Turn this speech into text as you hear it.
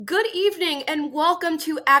Good evening and welcome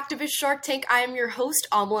to Activist Shark Tank. I am your host,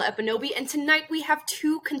 Amala Epinobi, and tonight we have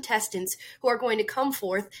two contestants who are going to come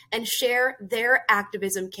forth and share their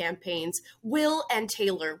activism campaigns. Will and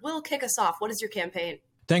Taylor. Will, kick us off. What is your campaign?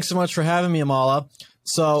 Thanks so much for having me, Amala.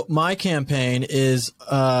 So my campaign is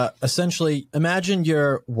essentially, imagine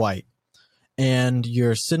you're white and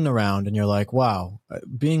you're sitting around and you're like, wow,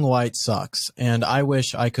 being white sucks. And I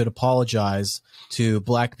wish I could apologize to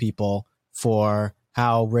black people for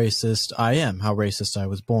how racist I am, how racist I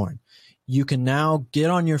was born. You can now get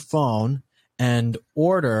on your phone and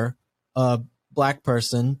order a black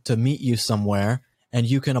person to meet you somewhere, and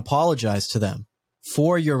you can apologize to them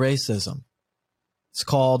for your racism. It's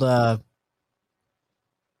called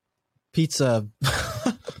pizza.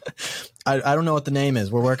 I don't know what the name is.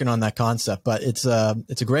 We're working on that concept, but it's a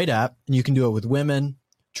great app, and you can do it with women,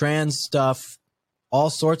 trans stuff, all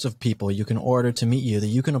sorts of people you can order to meet you that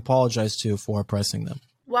you can apologize to for oppressing them.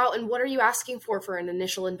 Wow, and what are you asking for an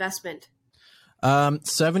initial investment?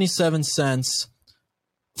 77 cents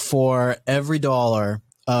for every dollar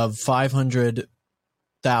of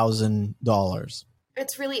 $500,000.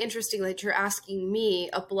 It's really interesting that you're asking me,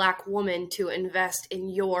 a black woman, to invest in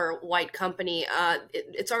your white company.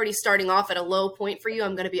 It's already starting off at a low point for you,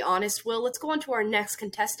 I'm going to be honest. Will, let's go on to our next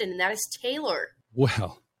contestant, and that is Taylor.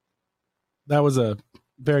 Well, that was a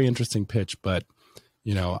very interesting pitch, but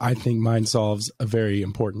I think mine solves a very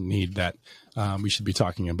important need that we should be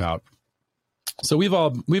talking about. So we've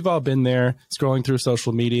all been there scrolling through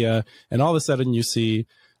social media, and all of a sudden you see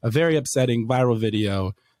a very upsetting viral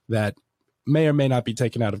video that may or may not be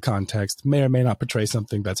taken out of context, may or may not portray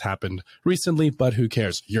something that's happened recently, but who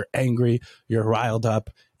cares? You're angry, you're riled up,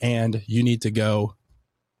 and you need to go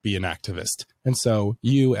be an activist. And so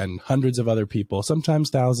you and hundreds of other people, sometimes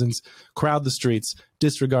thousands, crowd the streets,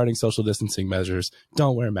 disregarding social distancing measures,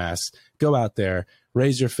 don't wear masks, go out there,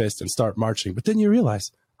 raise your fist and start marching. But then you realize,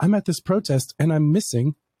 I'm at this protest and I'm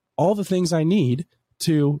missing all the things I need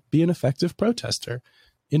to be an effective protester.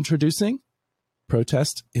 Introducing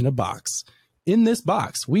Protest in a Box. In this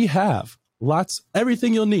box, we have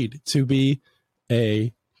everything you'll need to be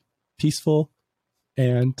a peaceful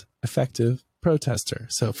and effective protester.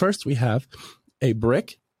 So first we have a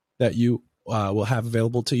brick that you will have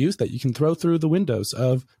available to use that you can throw through the windows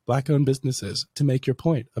of black-owned businesses to make your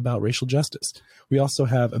point about racial justice. We also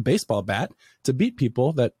have a baseball bat to beat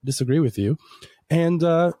people that disagree with you, and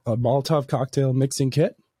a Molotov cocktail mixing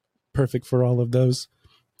kit, perfect for all of those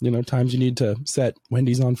times you need to set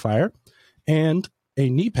Wendy's on fire, and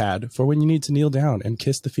a knee pad for when you need to kneel down and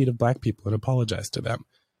kiss the feet of black people and apologize to them.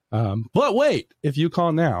 But wait, if you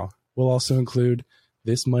call now, we'll also include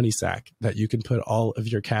this money sack that you can put all of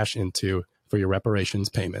your cash into for your reparations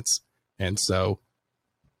payments. And so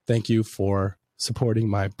thank you for supporting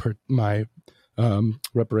my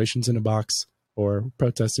reparations in a box or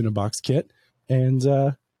protest in a box kit. And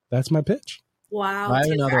that's my pitch. Wow. I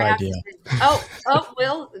have another idea.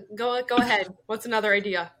 Will, go ahead. What's another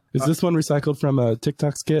idea? Is this one recycled from a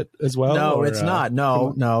TikTok skit as well? No, it's not.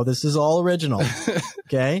 No, this is all original.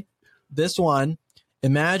 Okay. This one,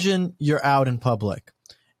 imagine you're out in public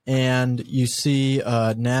and you see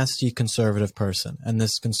a nasty conservative person, and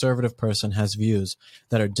this conservative person has views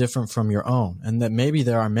that are different from your own, and that maybe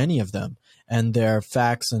there are many of them, and their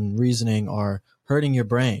facts and reasoning are hurting your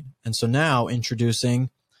brain. And so now introducing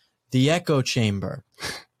the echo chamber.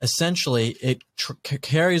 Essentially, it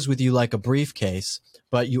carries with you like a briefcase,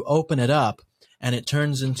 but you open it up and it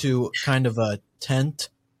turns into kind of a tent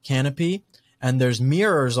canopy, and there's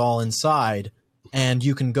mirrors all inside, and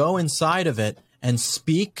you can go inside of it and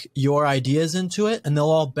speak your ideas into it, and they'll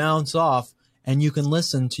all bounce off, and you can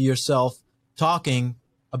listen to yourself talking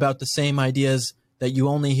about the same ideas that you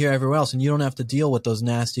only hear everywhere else, and you don't have to deal with those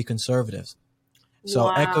nasty conservatives. So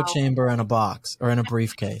wow. Echo chamber in a box or in a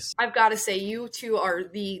briefcase. I've got to say, you two are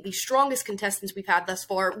the strongest contestants we've had thus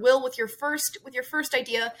far. Will, with your first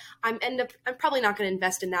idea, I'm probably not going to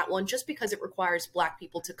invest in that one just because it requires black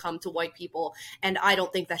people to come to white people, and I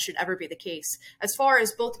don't think that should ever be the case. As far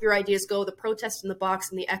as both of your ideas go, the protest in the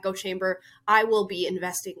box and the echo chamber, I will be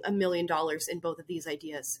investing $1 million in both of these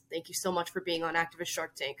ideas. Thank you so much for being on Activist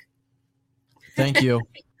Shark Tank. Thank you.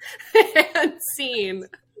 And scene.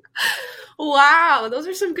 Wow, those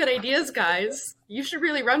are some good ideas, guys. You should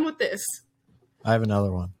really run with this. I have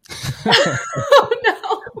another one. Oh,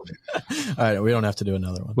 no. All right, we don't have to do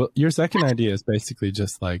another one. Well, your second idea is basically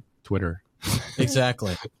just like Twitter.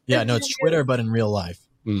 Exactly. Yeah, no, it's Twitter, but in real life.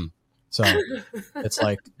 Mm. So it's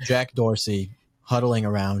like Jack Dorsey huddling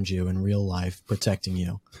around you in real life, protecting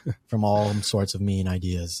you from all sorts of mean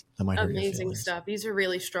ideas that might hurt your Amazing feelings. stuff. These are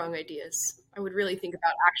really strong ideas. I would really think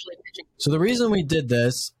about actually pitching. So the reason we did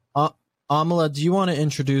this, Amala, do you want to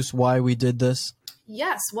introduce why we did this?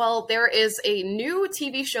 Yes, well, there is a new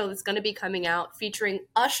TV show that's going to be coming out featuring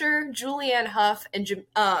Usher, Julianne Hough, and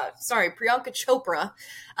Priyanka Chopra,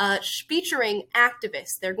 featuring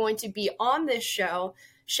activists. They're going to be on this show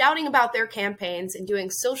shouting about their campaigns and doing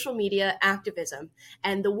social media activism.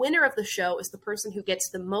 And the winner of the show is the person who gets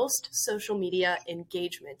the most social media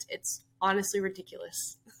engagement. It's honestly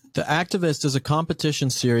ridiculous. The Activist is a competition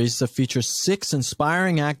series that features 6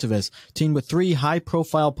 inspiring activists teamed with 3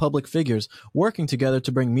 high-profile public figures working together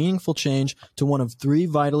to bring meaningful change to one of 3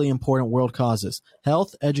 vitally important world causes: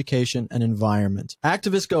 health, education, and environment.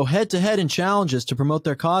 Activists go head-to-head in challenges to promote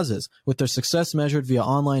their causes, with their success measured via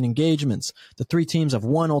online engagements. The 3 teams have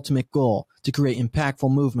one ultimate goal: to create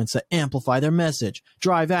impactful movements that amplify their message,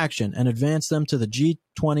 drive action, and advance them to the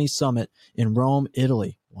G20 summit in Rome,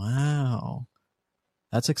 Italy. Wow.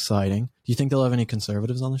 That's exciting. Do you think they'll have any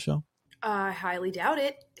conservatives on the show? I highly doubt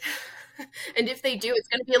it. And if they do, it's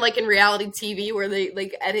going to be like in reality TV where they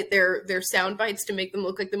like edit their sound bites to make them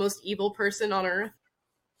look like the most evil person on earth.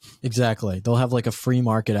 Exactly. They'll have like a free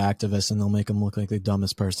market activist and they'll make them look like the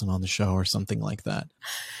dumbest person on the show or something like that.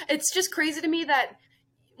 It's just crazy to me that,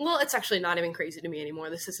 well, it's actually not even crazy to me anymore.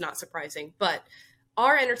 This is not surprising, but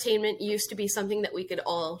our entertainment used to be something that we could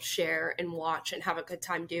all share and watch and have a good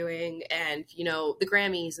time doing. And, you know, the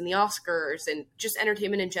Grammys and the Oscars and just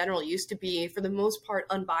entertainment in general used to be, for the most part,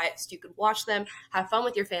 unbiased. You could watch them, have fun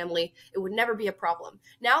with your family. It would never be a problem.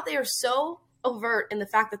 Now they are so overt in the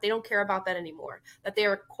fact that they don't care about that anymore, that they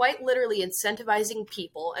are quite literally incentivizing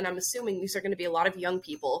people, and I'm assuming these are going to be a lot of young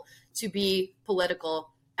people, to be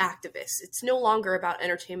political activists. It's no longer about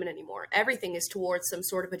entertainment anymore. Everything is towards some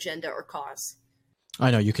sort of agenda or cause. I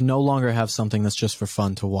know, you can no longer have something that's just for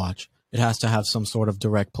fun to watch. It has to have some sort of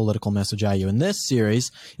direct political message at you. And this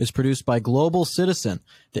series is produced by Global Citizen,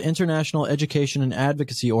 the international education and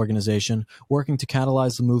advocacy organization working to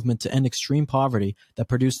catalyze the movement to end extreme poverty that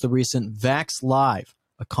produced the recent Vax Live,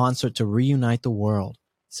 a concert to reunite the world.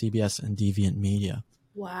 CBS and Deviant Media.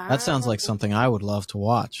 Wow. That sounds like something I would love to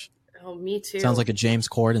watch. Oh, me too. Sounds like a James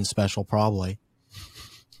Corden special, probably.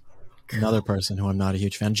 Another person who I'm not a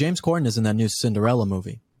huge fan. James Corden is in that new Cinderella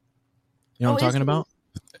movie. You know what I'm talking about?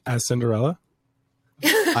 As Cinderella?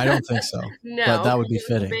 I don't think so. No. But that would be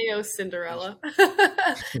fitting. Mayo Cinderella.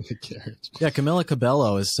 Yeah, Camila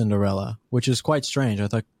Cabello is Cinderella, which is quite strange. I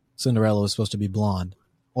thought Cinderella was supposed to be blonde.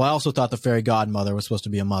 Well, I also thought the fairy godmother was supposed to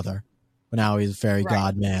be a mother, but now he's a fairy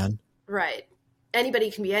god man. Right.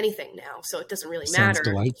 Anybody can be anything now, so it doesn't really Sounds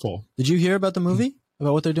matter. delightful. Did you hear about the movie?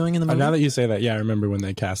 About what they're doing in the movie? Now that you say that, yeah, I remember when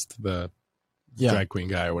they cast the drag queen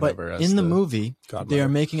guy or whatever. But in the movie, godmother. they are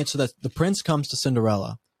making it so that the prince comes to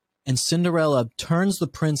Cinderella, and Cinderella turns the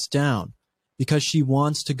prince down because she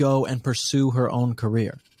wants to go and pursue her own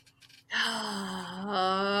career.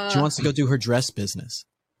 She wants to go do her dress business.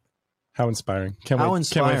 How inspiring. Can't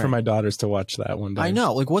wait for my daughters to watch that one day. I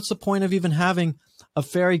know. Like, what's the point of even having a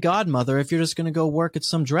fairy godmother if you're just going to go work at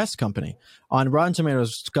some dress company? On Rotten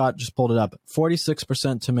Tomatoes, Scott just pulled it up.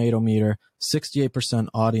 46% tomato meter, 68%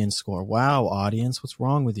 audience score. Wow, audience, what's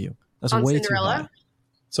wrong with you? That's on way Cinderella? too high.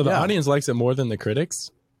 So the audience likes it more than the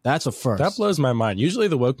critics? That's a first. That blows my mind. Usually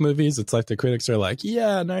the woke movies, it's like the critics are like,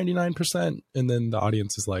 yeah, 99%. And then the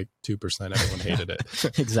audience is like 2%. Everyone hated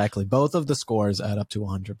it. Exactly. Both of the scores add up to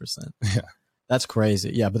 100%. Yeah. That's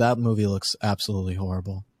crazy. Yeah, but that movie looks absolutely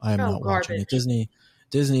horrible. I am not watching it.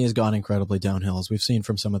 Disney has gone incredibly downhill, as we've seen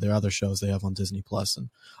from some of their other shows they have on Disney Plus, and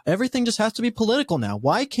everything just has to be political now.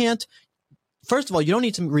 Why can't? First of all, you don't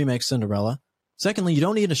need to remake Cinderella. Secondly, you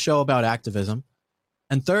don't need a show about activism,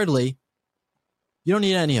 and thirdly, you don't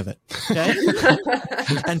need any of it. Okay.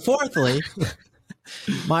 And fourthly,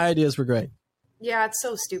 my ideas were great. Yeah, it's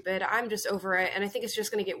so stupid. I'm just over it. And I think it's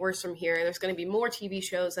just going to get worse from here. There's going to be more TV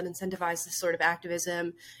shows that incentivize this sort of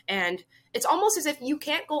activism. And it's almost as if you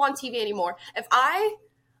can't go on TV anymore. If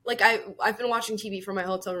I've been watching TV from my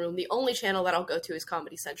hotel room. The only channel that I'll go to is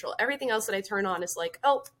Comedy Central. Everything else that I turn on is like,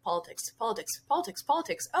 oh, politics.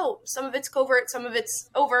 Oh, some of it's covert, some of it's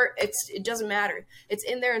overt. It doesn't matter. It's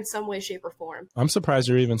in there in some way, shape, or form. I'm surprised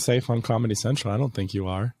you're even safe on Comedy Central. I don't think you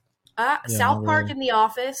are. South Park and The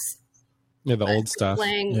Office. Yeah, the old stuff.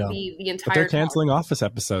 Playing the entire. But they're canceling Office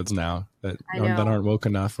episodes now that aren't woke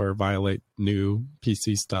enough or violate new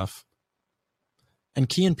PC stuff. And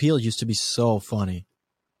Key and Peele used to be so funny.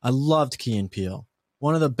 I loved Key and Peele.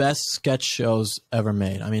 One of the best sketch shows ever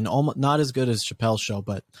made. I mean, almost not as good as Chappelle's Show,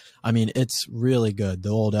 but I mean, it's really good. The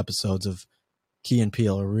old episodes of Key and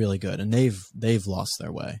Peele are really good, and they've lost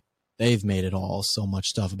their way. They've made it all so much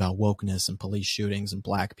stuff about wokeness and police shootings and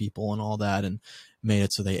black people and all that, and made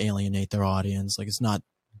it so they alienate their audience. Like, it's not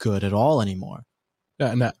good at all anymore.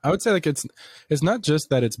 Yeah, and I would say like it's not just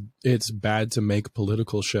that it's bad to make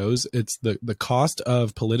political shows. It's the cost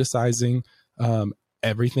of politicizing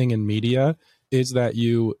everything in media is that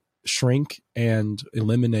you shrink and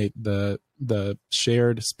eliminate the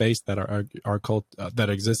shared space that our cult that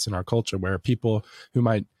exists in our culture, where people who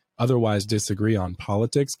might otherwise disagree on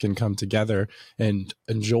politics can come together and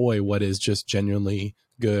enjoy what is just genuinely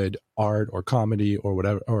good art or comedy or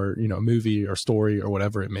whatever, or, you know, movie or story or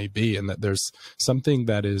whatever it may be. And that there's something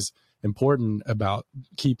that is important about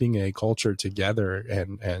keeping a culture together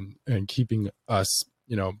and keeping us,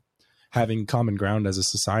 you know, having common ground as a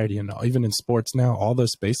society. And even in sports now, all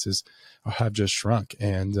those spaces have just shrunk.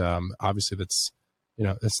 And obviously that's, you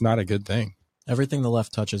know, it's not a good thing. Everything the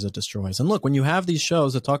left touches, it destroys. And look, when you have these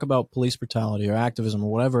shows that talk about police brutality or activism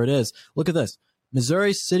or whatever it is, look at this.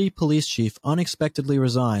 Missouri City Police Chief unexpectedly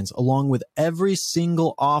resigns along with every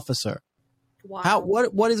single officer. Wow.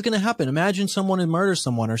 What is going to happen? Imagine someone murders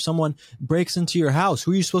someone, or someone breaks into your house.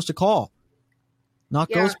 Who are you supposed to call? Not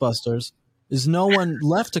Ghostbusters. There's no one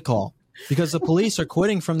left to call because the police are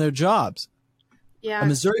quitting from their jobs. Yeah, a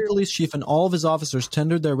Missouri police chief and all of his officers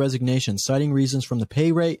tendered their resignation, citing reasons from the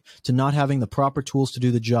pay rate to not having the proper tools to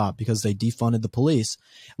do the job because they defunded the police,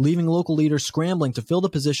 leaving local leaders scrambling to fill the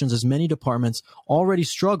positions as many departments already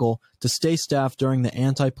struggle to stay staffed during the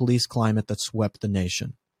anti-police climate that swept the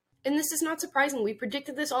nation. And this is not surprising. We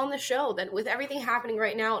predicted this on the show, that with everything happening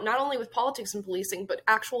right now, not only with politics and policing, but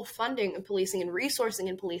actual funding and policing and resourcing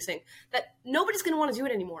and policing, that nobody's going to want to do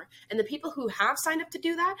it anymore. And the people who have signed up to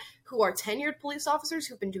do that, who are tenured police officers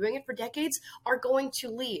who've been doing it for decades, are going to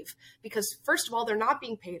leave. Because first of all, they're not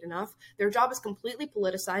being paid enough. Their job is completely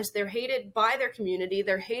politicized. They're hated by their community.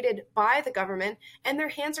 They're hated by the government. And their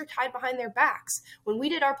hands are tied behind their backs. When we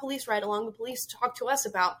did our police ride along, the police talked to us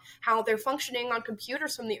about how they're functioning on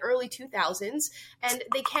computers from the early 2000s, and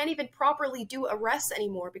they can't even properly do arrests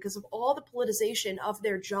anymore because of all the politicization of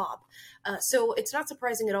their job. So it's not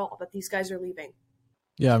surprising at all that these guys are leaving.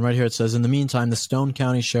 Yeah, and right here it says, in the meantime, the Stone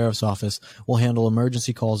County Sheriff's Office will handle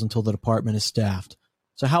emergency calls until the department is staffed.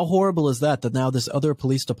 So how horrible is that now this other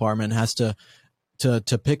police department has to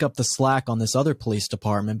pick up the slack on this other police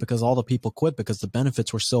department because all the people quit because the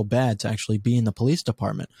benefits were so bad to actually be in the police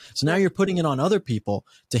department. So now you're putting it on other people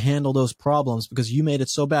to handle those problems because you made it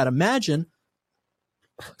so bad. Imagine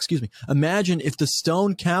if the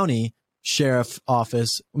Stone County Sheriff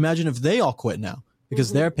Office, imagine if they all quit now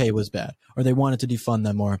because their pay was bad, or they wanted to defund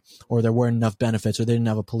them, or there weren't enough benefits, or they didn't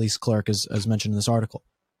have a police clerk as mentioned in this article.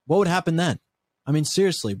 What would happen then? I mean,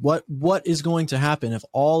 seriously, what is going to happen if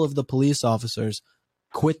all of the police officers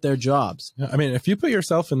quit their jobs? I mean, if you put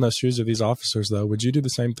yourself in the shoes of these officers, though, would you do the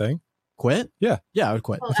same thing? Quit? Yeah. Yeah, I would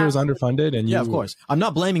quit. If it was underfunded and you... Yeah, of course. I'm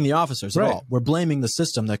not blaming the officers at all. We're blaming the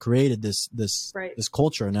system that created this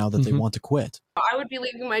culture now that they want to quit. I would be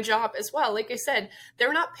leaving my job as well. Like I said,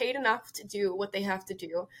 they're not paid enough to do what they have to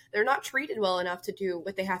do. They're not treated well enough to do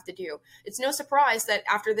what they have to do. It's no surprise that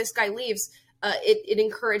after this guy leaves, it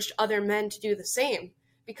encouraged other men to do the same.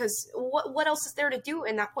 Because what else is there to do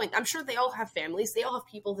in that point? I'm sure they all have families. They all have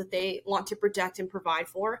people that they want to protect and provide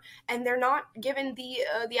for, and they're not given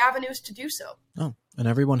the avenues to do so. Oh, and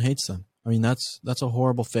everyone hates them. I mean, that's a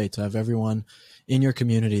horrible fate to have everyone in your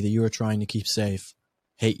community that you are trying to keep safe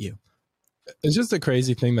hate you. It's just a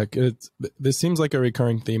crazy thing that this seems like a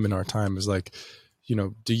recurring theme in our time is like, you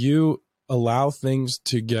know, do you allow things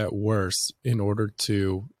to get worse in order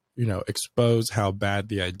to, you know, expose how bad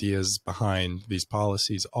the ideas behind these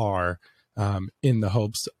policies are, in the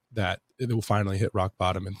hopes that it will finally hit rock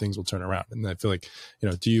bottom and things will turn around? And I feel like, you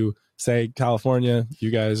know, do you say, California,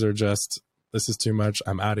 you guys are just, this is too much,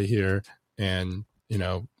 I'm out of here, and, you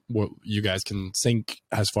know, you guys can sink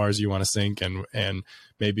as far as you want to sink, and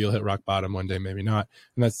maybe you'll hit rock bottom one day, maybe not.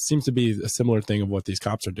 And that seems to be a similar thing of what these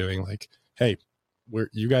cops are doing. Like, hey,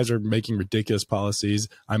 you guys are making ridiculous policies.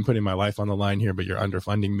 I'm putting my life on the line here, but you're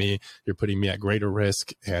underfunding me. You're putting me at greater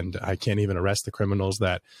risk, and I can't even arrest the criminals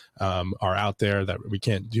that are out there, that we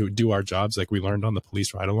can't do our jobs like we learned on the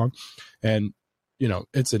police ride along. And, you know,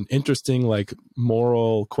 it's an interesting, like,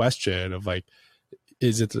 moral question of like,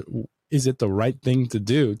 is it the right thing to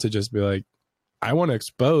do to just be like, I want to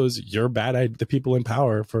expose the people in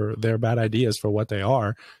power for their bad ideas for what they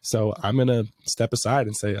are. So I'm going to step aside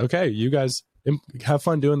and say, okay, you guys have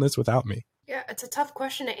fun doing this without me. Yeah, it's a tough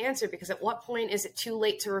question to answer, because at what point is it too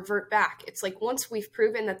late to revert back? It's like, once we've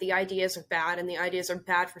proven that the ideas are bad and the ideas are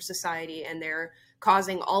bad for society and they're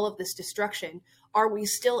causing all of this destruction, are we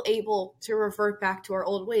still able to revert back to our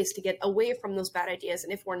old ways, to get away from those bad ideas?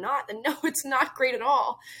 And if we're not, then no, it's not great at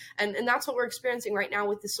all. And that's what we're experiencing right now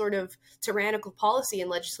with this sort of tyrannical policy and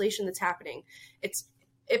legislation that's happening. If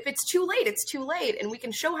it's too late, it's too late. And we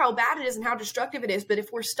can show how bad it is and how destructive it is. But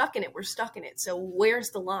if we're stuck in it, we're stuck in it. So where's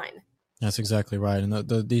the line? That's exactly right.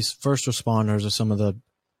 And these first responders are some of the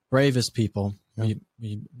bravest people. Yeah.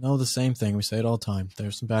 We know the same thing. We say it all the time.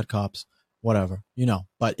 There's some bad cops, whatever,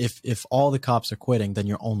 But if all the cops are quitting, then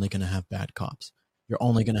you're only going to have bad cops. You're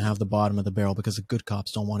only going to have the bottom of the barrel because the good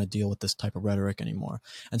cops don't want to deal with this type of rhetoric anymore.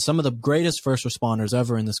 And some of the greatest first responders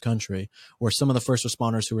ever in this country were some of the first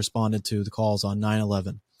responders who responded to the calls on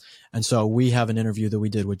 9/11. And so we have an interview that we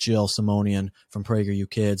did with Jill Simonian from PragerU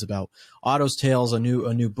Kids about Otto's Tales, a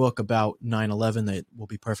new book about 9/11 that will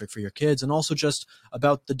be perfect for your kids, and also just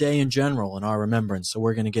about the day in general and our remembrance. So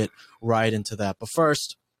we're going to get right into that. But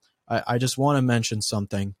first, I just want to mention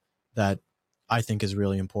something that I think is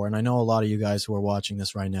really important. I know a lot of you guys who are watching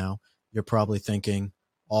this right now, you're probably thinking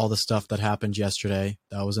all the stuff that happened yesterday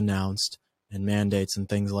that was announced and mandates and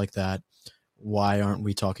things like that. Why aren't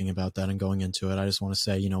we talking about that and going into it? I just want to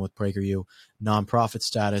say, with PragerU nonprofit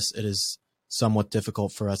status, it is somewhat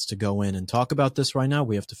difficult for us to go in and talk about this right now.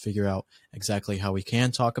 We have to figure out exactly how we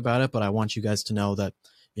can talk about it. But I want you guys to know that,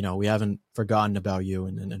 we haven't forgotten about you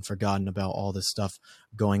and forgotten about all this stuff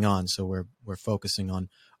going on. So we're focusing on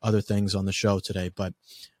other things on the show today. But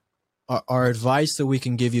our advice that we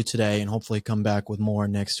can give you today, and hopefully come back with more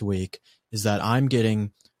next week, is that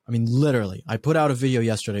literally, I put out a video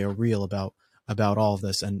yesterday, a reel about all of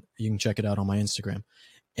this, and you can check it out on my Instagram.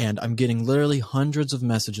 And I'm getting literally hundreds of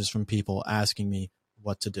messages from people asking me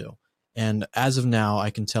what to do. And as of now, I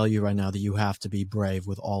can tell you right now that you have to be brave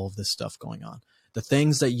with all of this stuff going on. The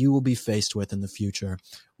things that you will be faced with in the future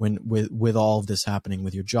with all of this happening,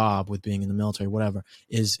 with your job, with being in the military, whatever,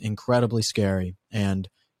 is incredibly scary. And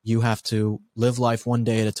you have to live life one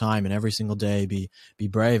day at a time, and every single day be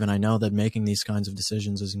brave. And I know that making these kinds of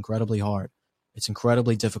decisions is incredibly hard. It's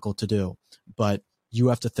incredibly difficult to do, but you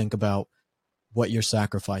have to think about what you're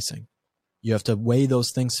sacrificing. You have to weigh those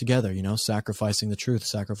things together, sacrificing the truth,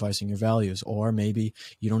 sacrificing your values, or maybe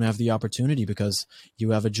you don't have the opportunity because you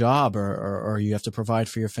have a job or you have to provide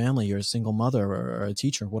for your family. You're a single mother or a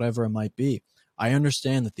teacher, whatever it might be. I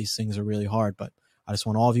understand that these things are really hard, but I just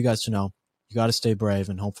want all of you guys to know you got to stay brave,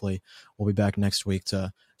 and hopefully we'll be back next week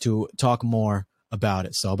to talk more about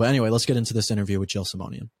it. But anyway, let's get into this interview with Jill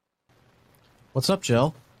Simonian. What's up,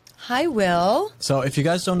 Jill? Hi, Will. So if you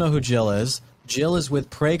guys don't know who Jill is with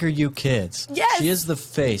PragerU Kids. Yes. She is the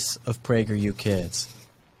face of PragerU Kids.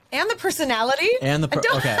 And the personality. And okay,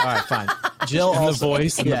 all right, fine. Jill and also, the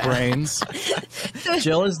voice and the brains.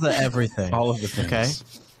 Jill is the everything. All of the things. Okay?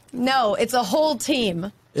 No, it's a whole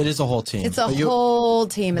team. It is a whole team. It's whole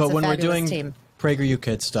team. It's but when we're doing team. PragerU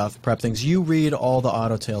Kids stuff, prep things, you read all the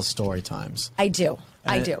Otto Tales story times. I do.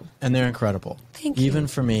 And they're incredible. Thank you. Even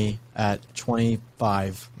for me at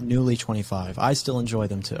 25, newly 25, I still enjoy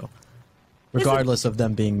them too. Regardless of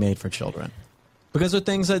them being made for children. Because they're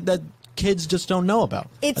things that kids just don't know about.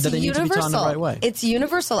 It's that they universal. Need to be taught in the right way. It's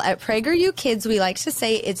universal. At PragerU Kids, we like to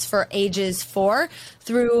say it's for ages 4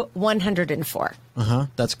 through 104.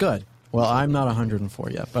 That's good. Well, I'm not 104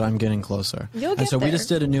 yet, but I'm getting closer. You'll get and so there. We just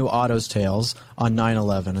did a new Otto's Tales on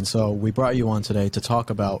 9/11, and so we brought you on today to talk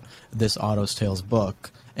about this Otto's Tales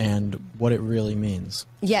book and what it really means.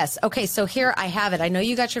 Yes. Okay, so here I have it. I know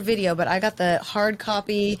you got your video, but I got the hard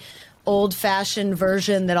copy, old-fashioned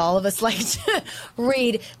version that all of us like to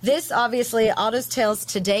read. This, obviously, Otto's Tales,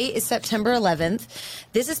 today is September 11th.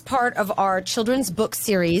 This is part of our children's book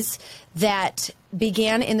series that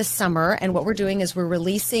began in the summer, and what we're doing is we're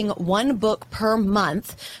releasing one book per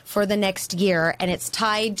month for the next year, and it's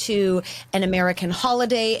tied to an American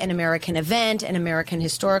holiday, an American event, an American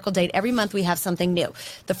historical date. Every month we have something new.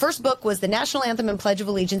 The first book was the National Anthem and Pledge of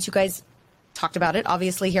Allegiance. You guys talked about it,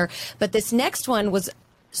 obviously, here. But this next one was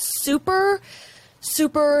super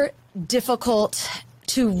difficult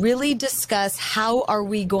to really discuss. How are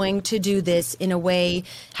we going to do this in a way?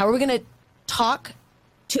 How are we going to talk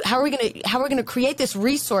to, how are we going to create this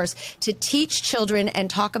resource to teach children and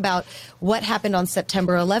talk about what happened on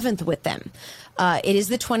September 11th with them? It is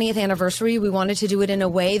the 20th anniversary. We wanted to do it in a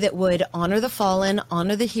way that would honor the fallen,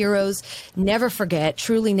 honor the heroes, never forget,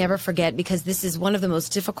 truly never forget, because this is one of the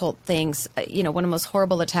most difficult things, one of the most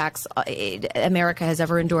horrible attacks America has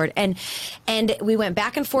ever endured. And we went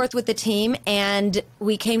back and forth with the team, and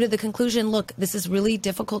we came to the conclusion, look, this is really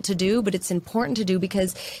difficult to do, but it's important to do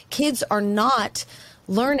because kids are not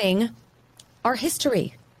learning our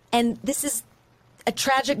history. And this is a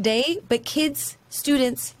tragic day, but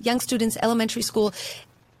young students, elementary school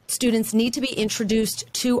students need to be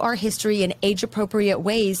introduced to our history in age-appropriate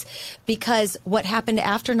ways, because what happened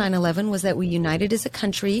after 9/11 was that we united as a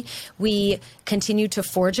country. We continued to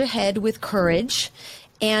forge ahead with courage.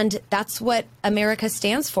 And that's what America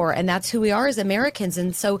stands for, and that's who we are as Americans.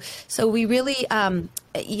 And so we really, I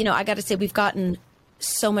got to say, we've gotten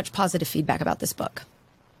so much positive feedback about this book.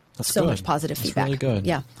 That's so good. much positive That's feedback. Really good.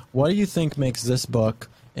 Yeah. What do you think makes this book,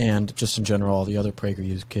 and just in general all the other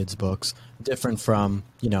PragerU Kids books, different from,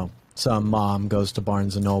 some mom goes to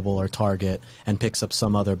Barnes & Noble or Target and picks up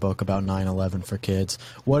some other book about 9/11 for kids?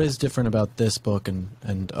 What is different about this book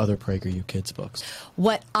and other PragerU Kids books?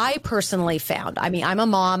 What I personally found, I'm a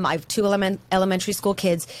mom, I have two elementary school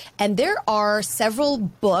kids, and there are several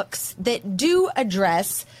books that do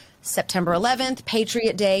address September 11th,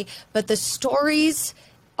 Patriot Day, but the stories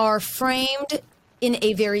are framed in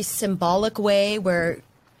a very symbolic way where,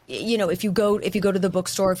 if you go to the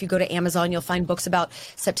bookstore, if you go to Amazon, you'll find books about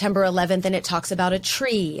September 11th, and it talks about a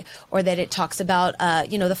tree, or that it talks about,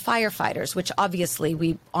 the firefighters, which obviously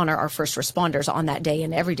we honor our first responders on that day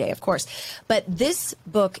and every day, of course. But this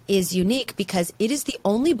book is unique because it is the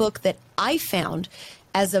only book that I found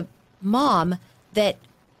as a mom that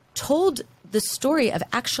told the story of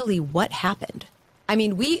actually what happened.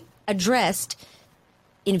 We addressed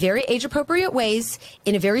in very age-appropriate ways,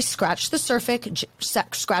 in a very scratch the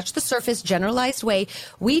surface, generalized way.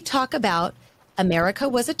 We talk about America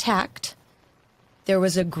was attacked. There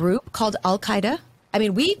was a group called Al-Qaeda.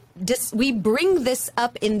 We bring this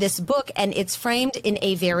up in this book, and it's framed in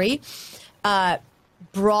a very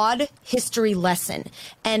broad history lesson.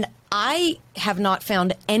 And I have not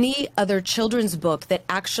found any other children's book that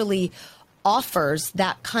actually offers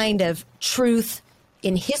that kind of truth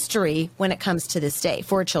in history when it comes to this day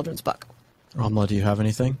for a children's book. Ramla, do you have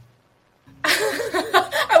anything?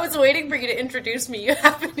 I was waiting for you to introduce me. You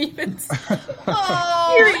haven't even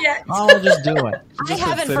here yet. I'll just do it. I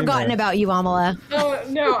haven't forgotten about you, Amala.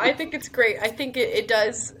 No, I think it's great. I think it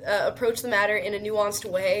does approach the matter in a nuanced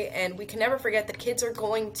way, and we can never forget that kids are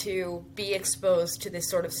going to be exposed to this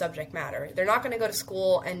sort of subject matter. They're not going to go to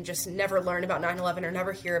school and just never learn about 9/11 or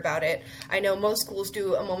never hear about it. I know most schools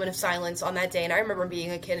do a moment of silence on that day, and I remember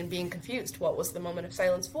being a kid and being confused. What was the moment of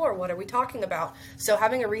silence for? What are we talking about? So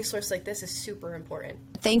having a resource like this is super important.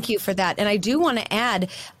 Thank you for that. And I do want to add,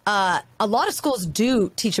 a lot of schools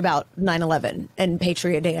do teach about 9/11 and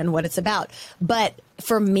Patriot Day and what it's about. But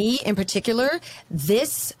for me in particular,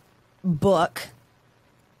 this book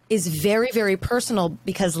is very, very personal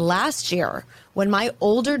because last year when my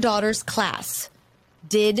older daughter's class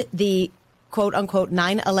did the quote unquote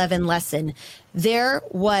 9/11 lesson, there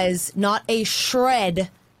was not a shred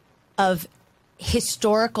of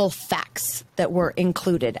historical facts that were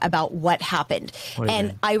included about what happened.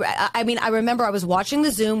 And I remember I was watching the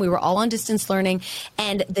Zoom, we were all on distance learning,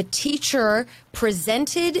 and the teacher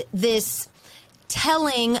presented this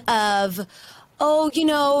telling of,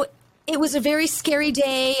 it was a very scary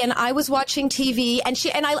day and I was watching TV, and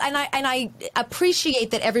I appreciate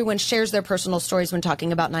that everyone shares their personal stories when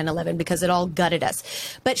talking about 9/11 because it all gutted us.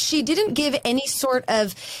 But she didn't give any sort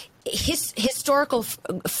of historical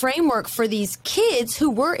framework for these kids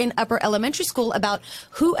who were in upper elementary school about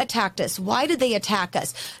who attacked us, why did they attack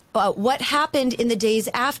us, what happened in the days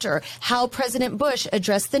after, how President Bush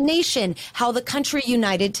addressed the nation, how the country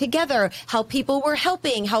united together, how people were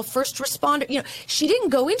helping, how first responders, she didn't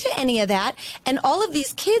go into any of that. And all of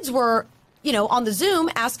these kids were on the Zoom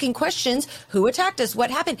asking questions, who attacked us, what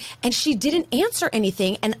happened? And she didn't answer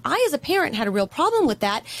anything. And I, as a parent, had a real problem with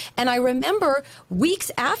that. And I remember weeks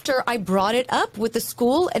after I brought it up with the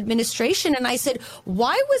school administration and I said,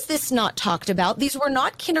 why was this not talked about? These were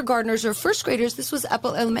not kindergartners or first graders. This was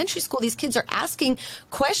upper elementary school. These kids are asking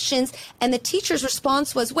questions. And the teacher's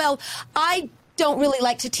response was, well, I don't really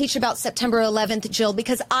like to teach about September 11th, Jill,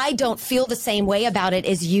 because I don't feel the same way about it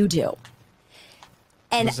as you do.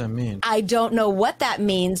 And what does that mean? I don't know what that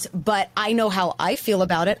means, but I know how I feel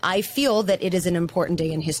about it. I feel that it is an important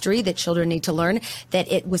day in history, that children need to learn,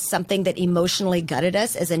 that it was something that emotionally gutted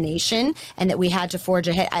us as a nation and that we had to forge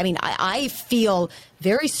ahead. I feel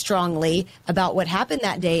very strongly about what happened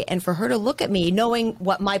that day. And for her to look at me, knowing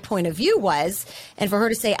what my point of view was, and for her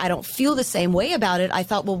to say, I don't feel the same way about it, I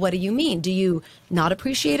thought, well, what do you mean? Do you not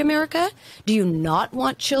appreciate America? Do you not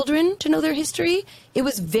want children to know their history? It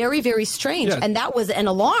was very, very strange. Yeah. And that was an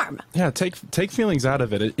alarm. Yeah, take feelings out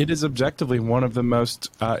of it. It is objectively one of the most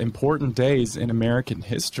important days in American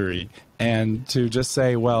history. And to just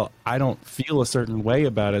say, well, I don't feel a certain way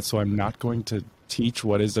about it, so I'm not going to teach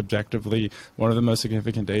what is objectively one of the most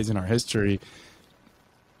significant days in our history.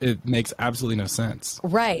 it makes absolutely no sense.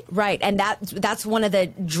 Right. And that's one of the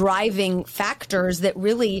driving factors that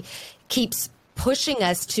really keeps pushing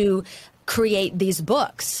us to create these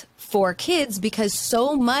books for kids, because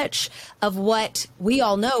so much of what we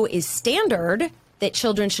all know is standard that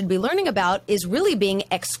children should be learning about is really being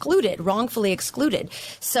excluded, wrongfully excluded.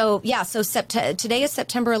 So today is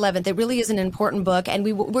September 11th. It really is an important book, and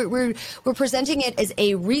we're presenting it as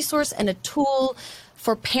a resource and a tool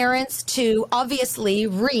for parents to obviously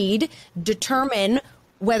read, determine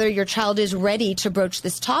whether your child is ready to broach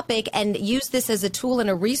this topic, and use this as a tool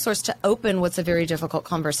and a resource to open what's a very difficult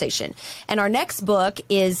conversation. And our next book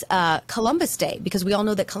is Columbus Day, because we all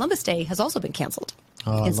know that Columbus Day has also been canceled.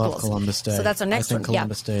 Oh, I in love schools. Columbus Day. So that's our next I think one.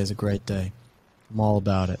 Columbus Day is a great day. I'm all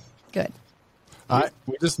about it. Good.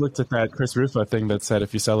 We just looked at that Chris Rufo thing that said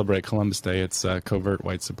if you celebrate Columbus Day, it's covert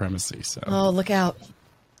white supremacy. So Oh, look out.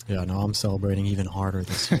 Yeah, no, I'm celebrating even harder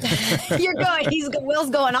this year. Will's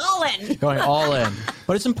going all in. Going all in.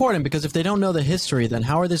 But it's important, because if they don't know the history, then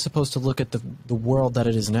how are they supposed to look at the world that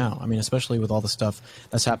it is now? I mean, especially with all the stuff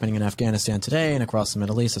that's happening in Afghanistan today and across the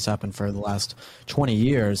Middle East that's happened for the last 20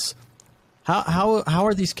 years. How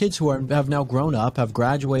are these kids who have now grown up, have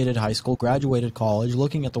graduated high school, graduated college,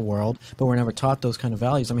 looking at the world, but were never taught those kind of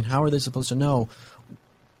values? I mean, how are they supposed to know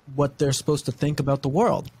what they're supposed to think about the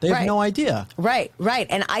world? They have no idea. Right.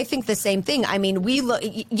 And I think the same thing. I mean,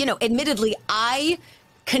 admittedly, I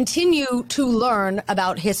continue to learn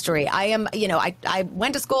about history. I am, I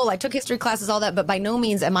went to school, I took history classes, all that, but by no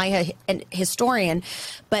means am I a historian.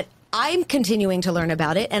 But I'm continuing to learn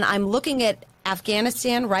about it, and I'm looking at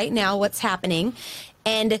Afghanistan right now, what's happening,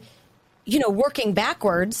 and working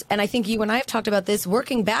backwards, and I think you and I have talked about this,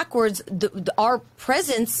 working backwards, our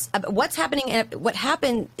presence, what's happening,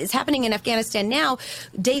 is happening in Afghanistan now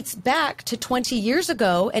dates back to 20 years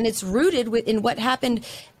ago, and it's rooted in what happened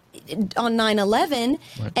on 9/11.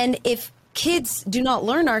 Right. And if kids do not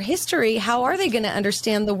learn our history, how are they going to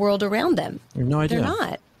understand the world around them? I have no idea. They're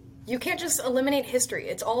not. You can't just eliminate history.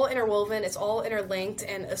 It's all interwoven, it's all interlinked,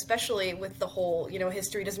 and especially with the whole,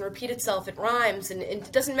 history doesn't repeat itself, it rhymes, and it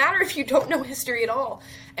doesn't matter if you don't know history at all.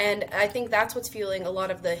 And I think that's what's fueling a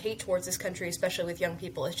lot of the hate towards this country, especially with young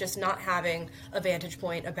people, is just not having a vantage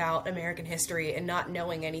point about American history and not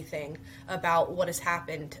knowing anything about what has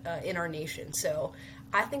happened in our nation. So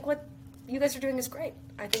I think what you guys are doing is great.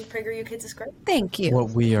 I think PragerU Kids is great. Thank you.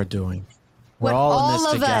 What we are doing. We're all in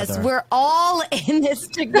this together. Us. We're all in this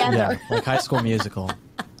together. Yeah, like High School Musical.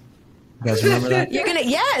 You guys remember that? You're gonna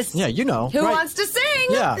yes. Yeah, Who wants to sing?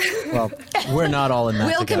 Yeah. Well, we're not all in that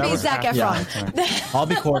Will together. can be Zac Efron. Yeah, I'll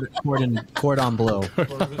be Cordon Bleu.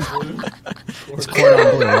 It's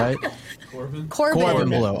Cordon Bleu, right? Corbin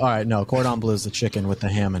Bleu. All right, no, Cordon Bleu is the chicken with the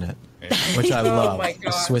ham in it, which I love. My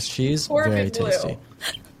God. Swiss cheese, Corbin very Bleu. tasty.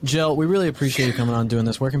 Jill, we really appreciate you coming on and doing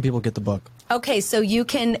this. Where can people get the book? Okay, so you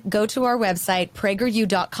can go to our website,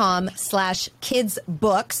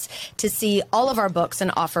 prageru.com/kidsbooks, to see all of our books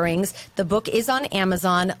and offerings. The book is on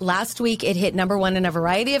Amazon. Last week, it hit #1 in a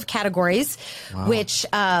variety of categories, which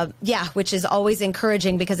is always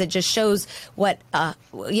encouraging, because it just shows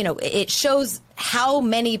it shows how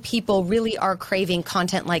many people really are craving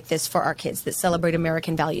content like this for our kids that celebrate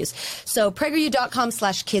American values. So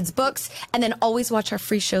prageru.com/kidsbooks, and then always watch our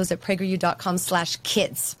free shows at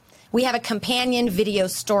prageru.com/kids. We have a companion video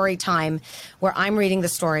story time where I'm reading the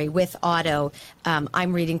story with Otto.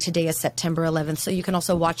 I'm reading Today is September 11th, so you can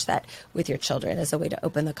also watch that with your children as a way to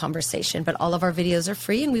open the conversation. But all of our videos are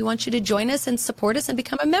free, and we want you to join us and support us and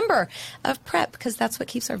become a member of PrEP, because that's what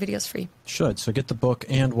keeps our videos free. Should. So get the book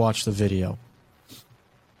and watch the video.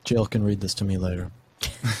 Jill can read this to me later.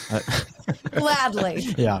 Gladly.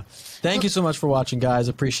 Yeah. Thank you so much for watching, guys.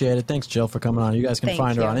 Appreciate it. Thanks, Jill, for coming on. You guys can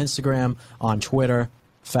find her on Instagram, on Twitter,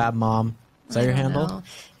 Fab Mom. Is that your handle?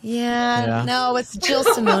 Yeah. No, it's Jill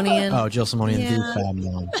Simonian. Oh, Jill Simonian, the Fab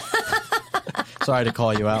Mom. Sorry to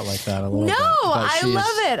call you out like that a little bit. I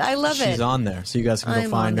love it. I love it. She's on there, so you guys can go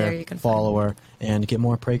find her, follow her, and get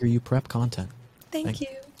more PragerU Prep content. Thank you.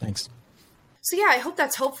 Thanks. So yeah, I hope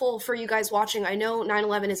that's helpful for you guys watching. I know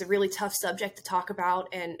 9/11 is a really tough subject to talk about,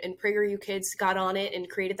 and PragerU Kids got on it and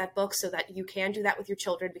created that book so that you can do that with your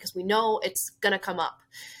children, because we know it's going to come up.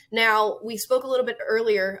 Now, we spoke a little bit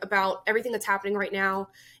earlier about everything that's happening right now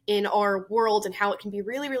in our world and how it can be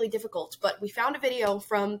really, really difficult. But we found a video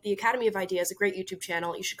from the Academy of Ideas, a great YouTube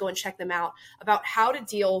channel. You should go and check them out, about how to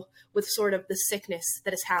deal with sort of the sickness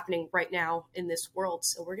that is happening right now in this world.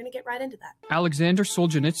 So we're going to get right into that. Alexander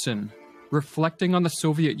Solzhenitsyn, reflecting on the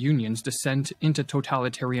Soviet Union's descent into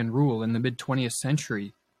totalitarian rule in the mid-20th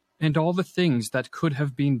century, and all the things that could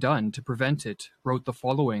have been done to prevent it, wrote the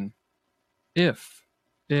following. If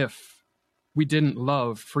We didn't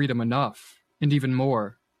love freedom enough, and even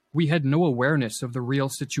more, we had no awareness of the real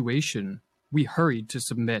situation. We hurried to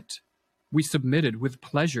submit. We submitted with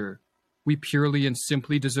pleasure. We purely and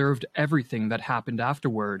simply deserved everything that happened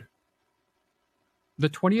afterward. The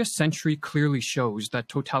 20th century clearly shows that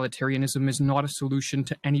totalitarianism is not a solution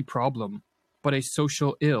to any problem, but a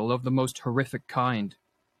social ill of the most horrific kind.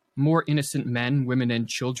 More innocent men, women, and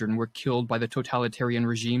children were killed by the totalitarian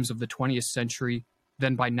regimes of the 20th century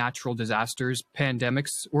than by natural disasters,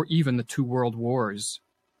 pandemics, or even the 2 world wars.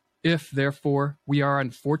 If, therefore, we are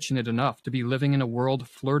unfortunate enough to be living in a world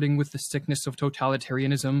flirting with the sickness of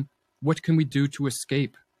totalitarianism, what can we do to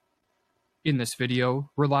escape? In this video,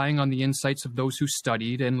 relying on the insights of those who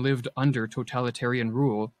studied and lived under totalitarian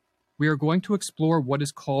rule, we are going to explore what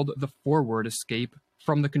is called the forward escape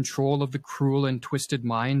from the control of the cruel and twisted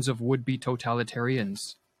minds of would-be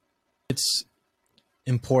totalitarians. It's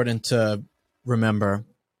important to remember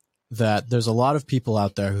that there's a lot of people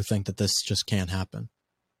out there who think that this just can't happen.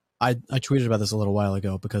 I tweeted about this a little while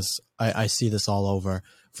ago because I see this all over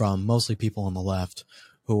from mostly people on the left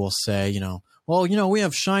who will say, well, we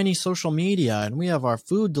have shiny social media and we have our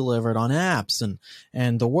food delivered on apps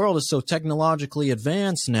and the world is so technologically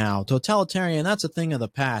advanced now. Totalitarian, that's a thing of the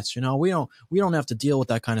past. We don't have to deal with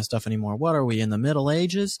that kind of stuff anymore. What are we, in the Middle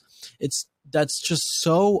Ages? That's just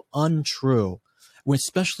so untrue,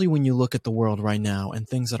 especially when you look at the world right now and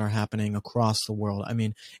things that are happening across the world. I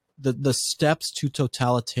mean, the steps to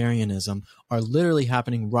totalitarianism are literally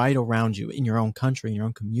happening right around you in your own country, in your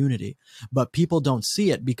own community. But people don't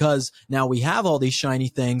see it because now we have all these shiny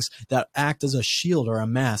things that act as a shield or a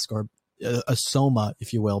mask or a soma,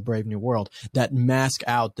 if you will, Brave New World, that mask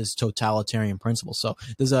out this totalitarian principle. So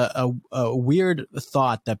there's a weird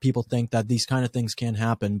thought that people think that these kind of things can't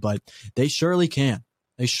happen, but they surely can.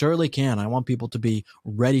 They surely can. I want people to be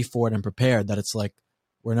ready for it and prepared, that it's like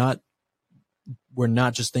we're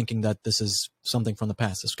not just thinking that this is something from the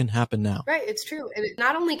past. This can happen now. Right, it's true. And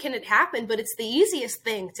not only can it happen, but it's the easiest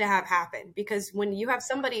thing to have happen, because when you have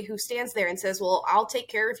somebody who stands there and says, well, I'll take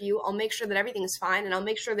care of you, I'll make sure that everything is fine, and I'll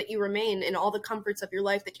make sure that you remain in all the comforts of your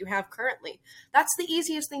life that you have currently. That's the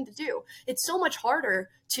easiest thing to do. It's so much harder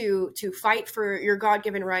to fight for your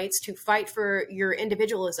God-given rights, to fight for your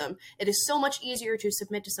individualism. It is so much easier to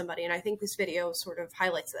submit to somebody, and I think this video sort of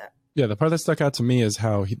highlights that. Yeah, the part that stuck out to me is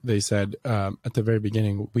how they said at the very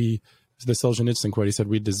beginning, the Solzhenitsyn quote, he said,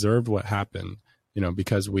 we deserved what happened,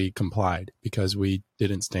 because we complied, because we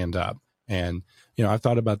didn't stand up. And, I've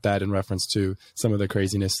thought about that in reference to some of the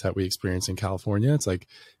craziness that we experience in California. It's like,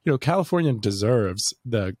 California deserves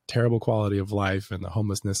the terrible quality of life and the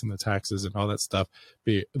homelessness and the taxes and all that stuff.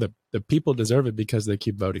 The people deserve it because they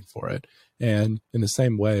keep voting for it. And in the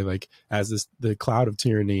same way, like as the cloud of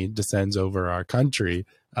tyranny descends over our country,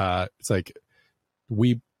 it's like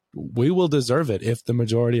we will deserve it if the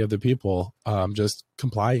majority of the people just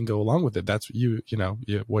comply and go along with it. That's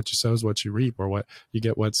what you sow is what you reap, or what you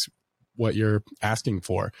get, what you're asking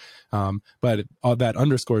for. But all that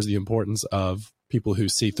underscores the importance of people who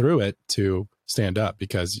see through it to stand up,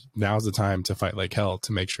 because now's the time to fight like hell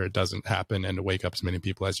to make sure it doesn't happen and to wake up as many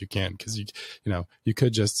people as you can. Because you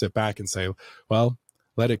could just sit back and say, well,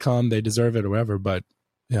 let it come, they deserve it or whatever. But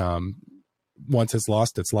once it's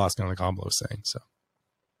lost, kind of like Amlo was saying. So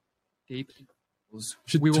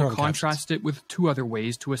we will contrast it with 2 other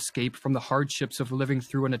ways to escape from the hardships of living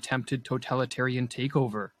through an attempted totalitarian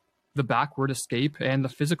takeover: the backward escape and the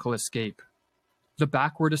physical escape. The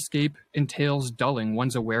backward escape entails dulling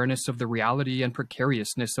one's awareness of the reality and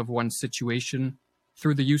precariousness of one's situation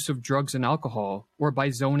through the use of drugs and alcohol, or by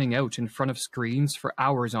zoning out in front of screens for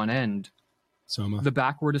hours on end. The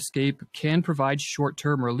backward escape can provide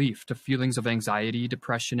short-term relief to feelings of anxiety,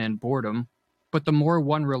 depression, and boredom, but the more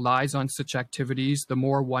one relies on such activities, the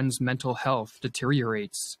more one's mental health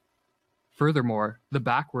deteriorates. Furthermore, the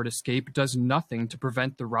backward escape does nothing to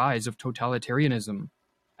prevent the rise of totalitarianism,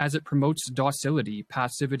 as it promotes docility,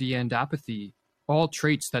 passivity, and apathy, all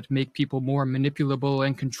traits that make people more manipulable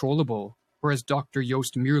and controllable, or as Dr.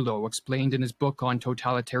 Joost Meerlo explained in his book on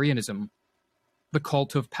totalitarianism, the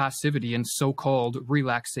cult of passivity and so-called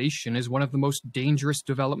relaxation is one of the most dangerous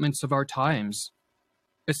developments of our times.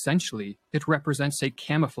 Essentially, it represents a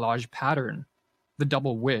camouflage pattern, the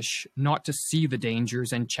double wish not to see the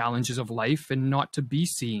dangers and challenges of life and not to be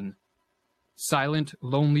seen. Silent,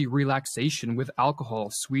 lonely relaxation with alcohol,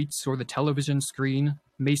 sweets, or the television screen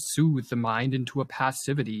may soothe the mind into a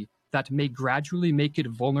passivity that may gradually make it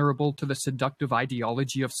vulnerable to the seductive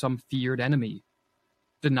ideology of some feared enemy.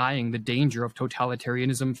 Denying the danger of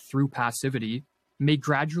totalitarianism through passivity may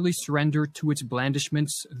gradually surrender to its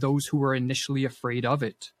blandishments those who were initially afraid of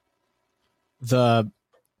it. The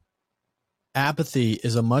apathy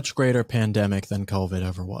is a much greater pandemic than COVID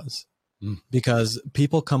ever was, because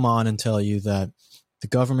people come on and tell you that the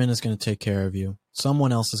government is going to take care of you.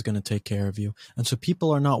 Someone else is going to take care of you. And so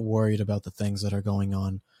people are not worried about the things that are going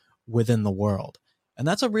on within the world. And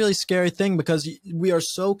that's a really scary thing, because we are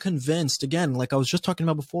so convinced, again, like I was just talking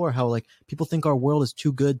about before, how like people think our world is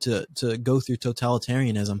too good to go through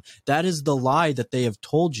totalitarianism. That is the lie that they have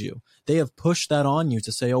told you. They have pushed that on you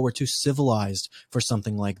to say, oh, we're too civilized for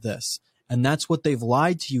something like this. And that's what they've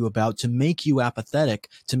lied to you about, to make you apathetic,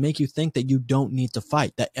 to make you think that you don't need to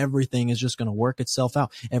fight, that everything is just going to work itself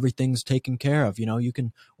out. Everything's taken care of. You know, you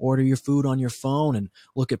can order your food on your phone and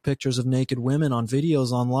look at pictures of naked women on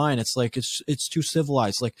videos online. It's like, it's too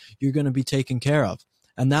civilized. Like, you're going to be taken care of.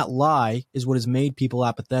 And that lie is what has made people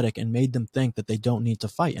apathetic and made them think that they don't need to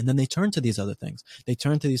fight. And then they turn to these other things. They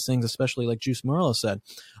turn to these things, especially like Juice Merlo said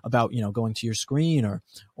about, you know, going to your screen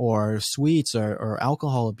or sweets or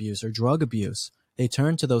alcohol abuse or drug abuse. They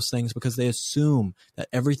turn to those things because they assume that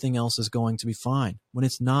everything else is going to be fine when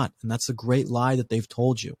it's not. And that's a great lie that they've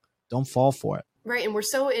told you. Don't fall for it. Right, and we're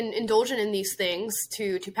so indulgent in these things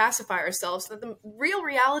to pacify ourselves that the real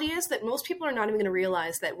reality is that most people are not even going to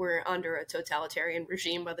realize that we're under a totalitarian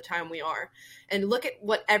regime by the time we are. And look at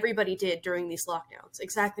what everybody did during these lockdowns.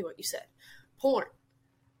 Exactly what you said. Porn,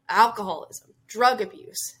 alcoholism, drug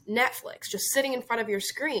abuse, Netflix, just sitting in front of your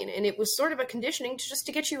screen. And it was sort of a conditioning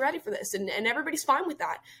to get you ready for this. And everybody's fine with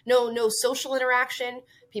that. No social interaction,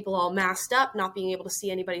 people all masked up, not being able to see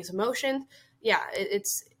anybody's emotions. Yeah,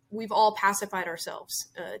 we've all pacified ourselves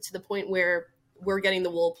to the point where we're getting the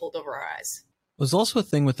wool pulled over our eyes. There's also a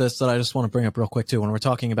thing with this that I just want to bring up real quick too. When we're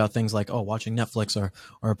talking about things like, watching Netflix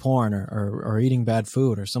or porn or eating bad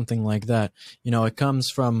food or something like that, you know, it comes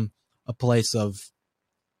from a place of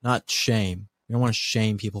not shame. We don't want to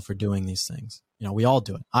shame people for doing these things. You know, we all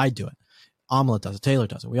do it. I do it. Omelette does it. Taylor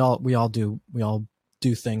does it. We all do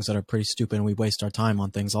things that are pretty stupid, and we waste our time on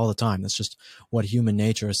things all the time. That's just what human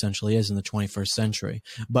nature essentially is in the 21st century.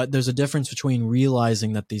 But there's a difference between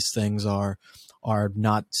realizing that these things are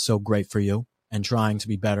not so great for you and trying to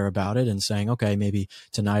be better about it and saying, okay, maybe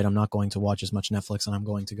tonight I'm not going to watch as much Netflix and I'm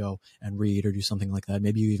going to go and read or do something like that.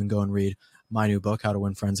 Maybe you even go and read my new book, How to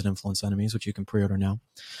Win Friends and Influence Enemies, which you can pre-order now.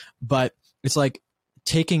 But it's like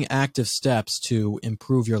taking active steps to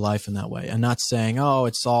improve your life in that way, and not saying, oh,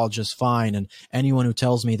 it's all just fine, and anyone who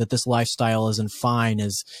tells me that this lifestyle isn't fine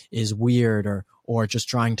is weird or just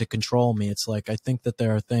trying to control me. It's like, I think that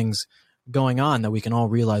there are things going on that we can all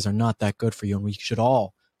realize are not that good for you, and we should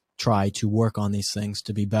all try to work on these things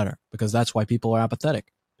to be better, because that's why people are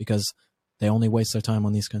apathetic, because they only waste their time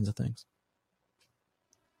on these kinds of things.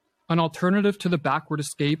 An alternative to the backward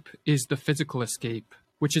escape is the physical escape,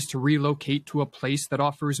 which is to relocate to a place that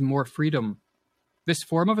offers more freedom. This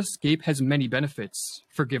form of escape has many benefits,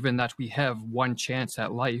 for given that we have one chance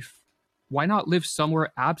at life, why not live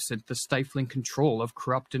somewhere absent the stifling control of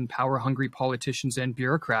corrupt and power-hungry politicians and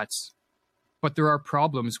bureaucrats? But there are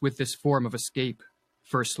problems with this form of escape.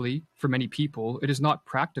 Firstly, for many people, it is not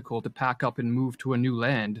practical to pack up and move to a new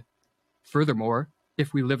land. Furthermore,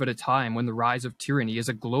 if we live at a time when the rise of tyranny is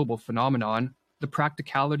a global phenomenon, the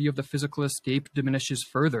practicality of the physical escape diminishes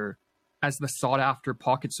further, as the sought-after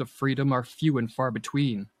pockets of freedom are few and far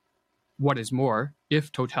between. What is more,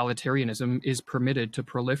 if totalitarianism is permitted to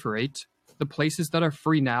proliferate, the places that are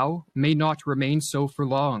free now may not remain so for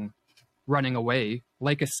long. Running away,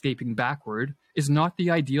 like escaping backward, is not the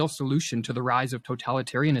ideal solution to the rise of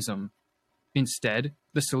totalitarianism. Instead,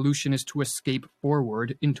 the solution is to escape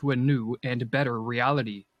forward into a new and better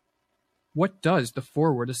reality. What does the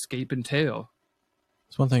forward escape entail?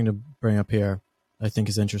 There's one thing to bring up here I think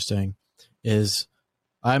is interesting is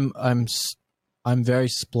I'm very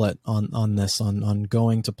split on this, on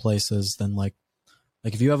going to places then like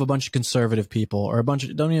if you have a bunch of conservative people, or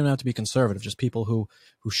don't even have to be conservative, just people who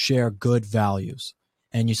share good values,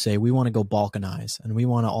 and you say, we want to go balkanize and we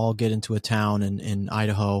want to all get into a town in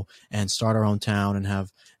Idaho and start our own town and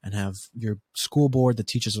have your school board that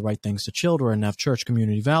teaches the right things to children and have church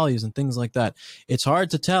community values and things like that. It's hard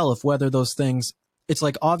to tell if whether those things, it's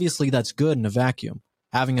like, obviously that's good in a vacuum.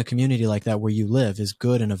 Having a community like that where you live is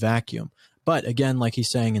good in a vacuum. But again, like he's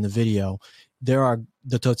saying in the video, the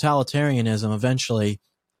totalitarianism eventually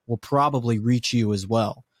will probably reach you as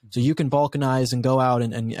well. So you can balkanize and go out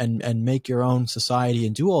and make your own society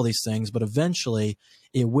and do all these things, but eventually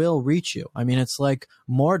it will reach you. I mean, it's like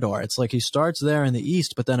Mordor. It's like he starts there in the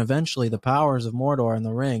east, but then eventually the powers of Mordor and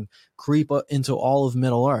the Ring creep into all of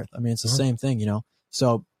Middle-earth. I mean, it's the same thing, you know?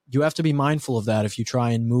 So you have to be mindful of that if you try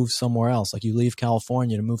and move somewhere else. Like you leave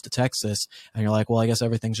California to move to Texas and you're like, well, I guess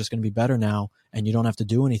everything's just going to be better now and you don't have to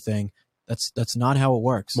do anything. That's not how it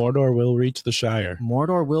works. Mordor will reach the Shire.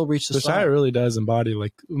 Mordor will reach the Shire really does embody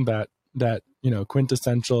like that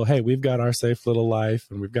quintessential, hey, we've got our safe little life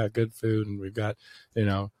and we've got good food and we've got,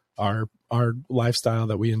 our lifestyle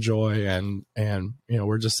that we enjoy and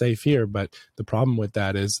we're just safe here. But the problem with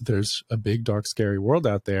that is there's a big, dark, scary world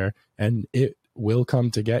out there, and it will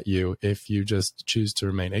come to get you if you just choose to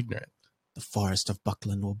remain ignorant. The forest of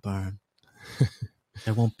Buckland will burn.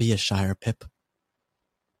 There won't be a Shire, Pip.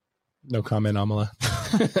 No comment, Amala.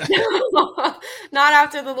 Not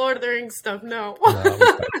after the Lord of the Rings stuff, no.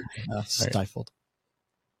 Stifled.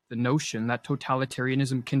 The notion that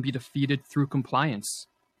totalitarianism can be defeated through compliance.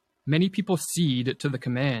 Many people cede to the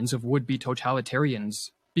commands of would-be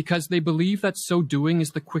totalitarians because they believe that so doing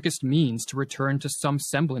is the quickest means to return to some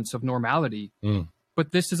semblance of normality.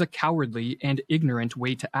 But this is a cowardly and ignorant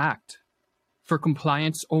way to act. For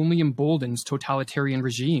compliance only emboldens totalitarian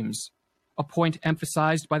regimes, a point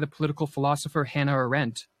emphasized by the political philosopher Hannah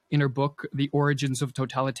Arendt in her book, The Origins of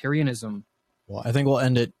Totalitarianism. Well, I think we'll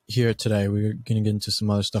end it here today. We're going to get into some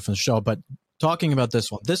other stuff in the show, but talking about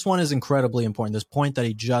this one is incredibly important, this point that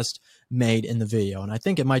he just made in the video. And I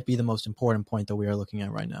think it might be the most important point that we are looking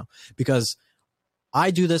at right now, because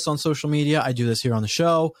I do this on social media. I do this here on the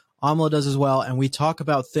show. Amala does as well. And we talk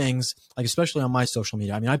about things, like especially on my social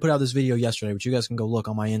media. I mean, I put out this video yesterday, which you guys can go look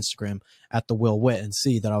on my Instagram at The Will Witt and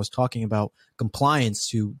see that I was talking about compliance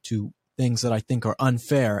to things that I think are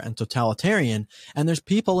unfair and totalitarian. And there's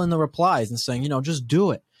people in the replies and saying, just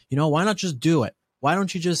do it. Why not just do it? Why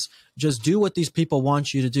don't you just do what these people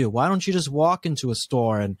want you to do? Why don't you just walk into a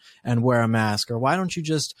store and wear a mask? Or why don't you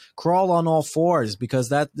just crawl on all fours? Because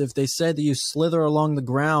that if they said that you slither along the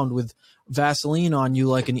ground with Vaseline on you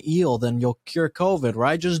like an eel, then you'll cure COVID,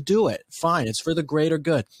 right? Just do it. Fine. It's for the greater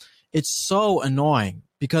good. It's so annoying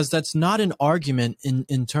because that's not an argument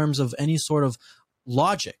in terms of any sort of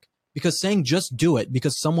logic. Because saying just do it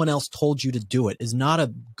because someone else told you to do it is not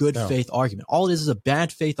a good faith argument. All it is a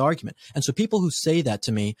bad faith argument. And so people who say that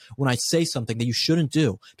to me when I say something that you shouldn't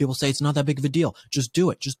do, people say it's not that big of a deal. Just do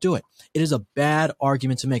it. Just do it. It is a bad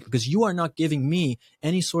argument to make because you are not giving me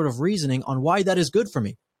any sort of reasoning on why that is good for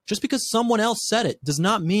me. Just because someone else said it does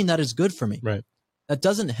not mean that is good for me. Right. That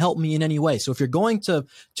doesn't help me in any way. So if you're going to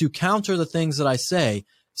counter the things that I say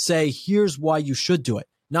here's why you should do it.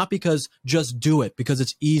 Not because just do it because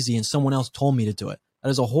it's easy and someone else told me to do it.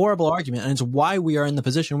 That is a horrible argument. And it's why we are in the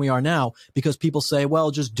position we are now, because people say,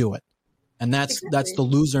 well, just do it. And that's the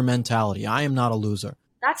loser mentality. I am not a loser.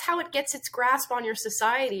 That's how it gets its grasp on your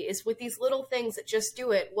society, is with these little things that just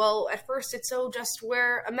do it. Well, at first it's just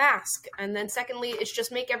wear a mask. And then secondly, it's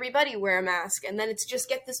just make everybody wear a mask. And then it's just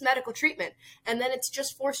get this medical treatment. And then it's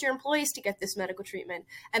just force your employees to get this medical treatment.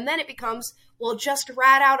 And then it becomes, well, just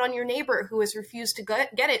rat out on your neighbor who has refused to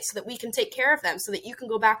get it so that we can take care of them, so that you can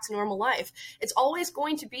go back to normal life. It's always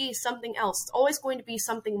going to be something else. It's always going to be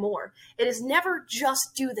something more. It is never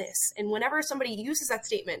just do this. And whenever somebody uses that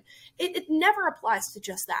statement, it never applies to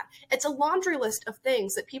just that. It's a laundry list of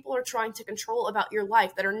things that people are trying to control about your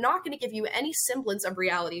life that are not going to give you any semblance of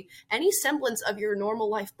reality, any semblance of your normal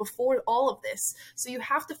life before all of this. So you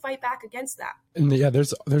have to fight back against that. And yeah,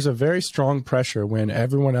 there's a very strong pressure when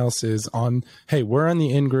everyone else is on, hey, we're on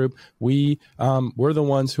the in-group. We're the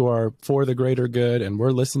ones who are for the greater good and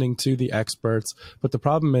we're listening to the experts. But the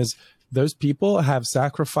problem is those people have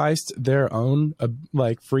sacrificed their own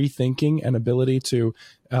free thinking and ability to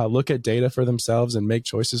look at data for themselves and make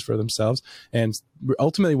choices for themselves. And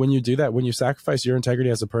ultimately, when you do that, when you sacrifice your integrity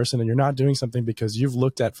as a person and you're not doing something because you've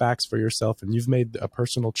looked at facts for yourself and you've made a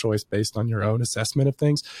personal choice based on your own assessment of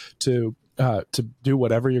things to do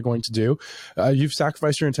whatever you're going to do, you've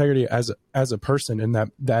sacrificed your integrity as a person,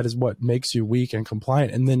 and that is what makes you weak and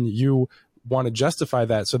compliant. And then you want to justify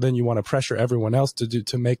that, so then you want to pressure everyone else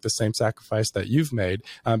to make the same sacrifice that you've made,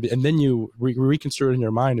 and then you reconstruct it in your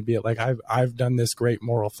mind to be like, I've done this great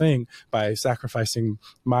moral thing by sacrificing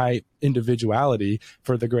my individuality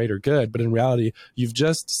for the greater good. But in reality, you've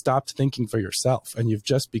just stopped thinking for yourself and you've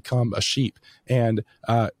just become a sheep. And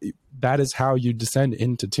that is how you descend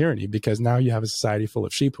into tyranny, because now you have a society full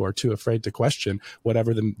of sheep who are too afraid to question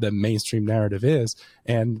whatever the mainstream narrative is,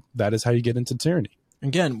 and that is how you get into tyranny.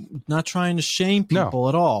 Again, not trying to shame people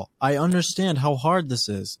at all. I understand how hard this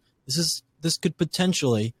is. This could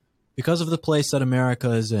potentially, because of the place that America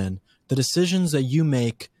is in, the decisions that you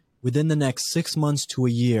make within the next 6 months to a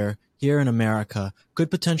year here in America could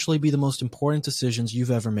potentially be the most important decisions you've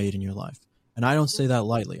ever made in your life. And I don't say that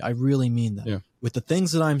lightly. I really mean that. Yeah. With the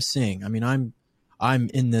things that I'm seeing, I mean, I'm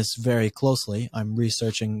in this very closely. I'm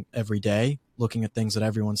researching every day, looking at things that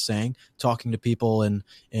everyone's saying, talking to people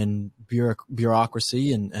in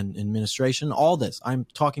bureaucracy and administration, all this. I'm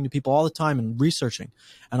talking to people all the time and researching.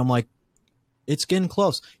 And I'm like, it's getting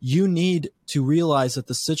close. You need to realize that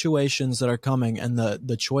the situations that are coming and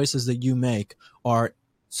the choices that you make are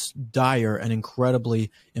dire and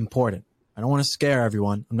incredibly important. I don't want to scare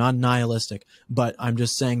everyone. I'm not nihilistic, but I'm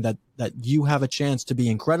just saying that you have a chance to be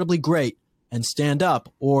incredibly great and stand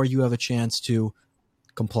up, or you have a chance to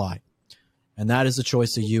comply. And that is the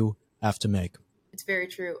choice that you have to make. It's very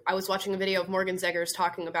true. I was watching a video of Morgan Zegers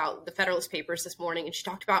talking about the Federalist Papers this morning, and she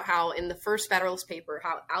talked about how in the first Federalist paper,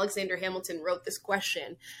 how Alexander Hamilton wrote this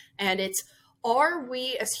question, and it's, are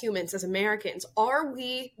we as humans, as Americans, are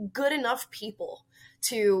we good enough people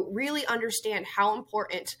to really understand how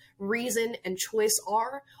important reason and choice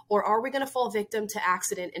are, or are we going to fall victim to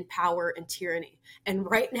accident and power and tyranny? And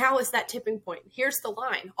right now is that tipping point. Here's the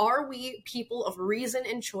line. Are we people of reason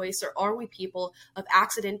and choice, or are we people of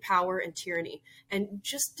accident, power, and tyranny? And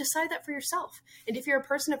just decide that for yourself. And if you're a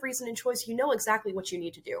person of reason and choice, you know exactly what you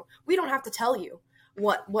need to do. We don't have to tell you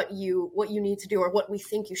what you need to do or what we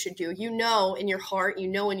think you should do. You know in your heart, you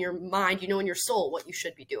know in your mind, you know in your soul what you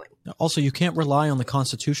should be doing. Also, you can't rely on the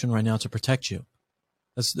Constitution right now to protect you.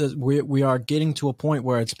 We are getting to a point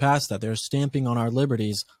where it's past that. They're stamping on our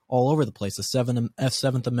liberties all over the place. The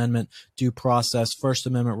Seventh Amendment, due process, First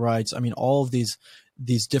Amendment rights. I mean, all of these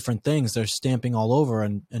different things they're stamping all over,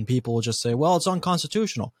 and people will just say, well, it's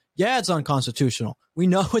unconstitutional. Yeah, it's unconstitutional. We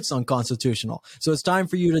know it's unconstitutional. So it's time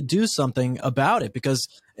for you to do something about it, because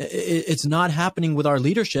it's not happening with our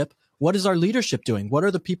leadership. What is our leadership doing? What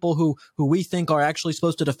are the people who we think are actually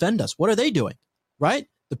supposed to defend us? What are they doing? Right?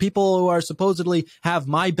 The people who are supposedly have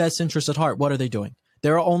my best interests at heart, what are they doing?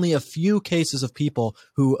 There are only a few cases of people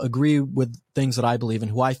who agree with things that I believe in,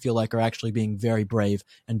 who I feel like are actually being very brave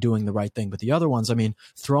and doing the right thing. But the other ones, I mean,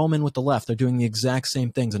 throw them in with the left. They're doing the exact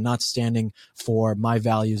same things and not standing for my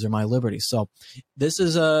values or my liberties. So this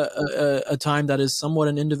is a time that is somewhat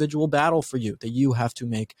an individual battle for you, that you have to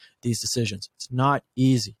make these decisions. It's not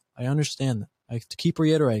easy. I understand that. I have to keep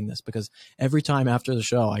reiterating this, because every time after the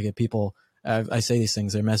show, I get people, I say these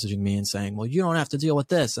things, they're messaging me and saying, well, you don't have to deal with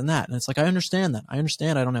this and that. And it's like, I understand that. I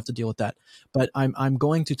understand I don't have to deal with that. But I'm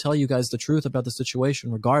going to tell you guys the truth about the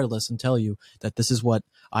situation regardless, and tell you that this is what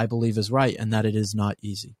I believe is right and that it is not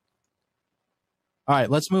easy. All right,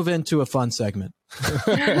 let's move into a fun segment.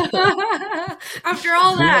 After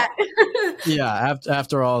all that. Yeah,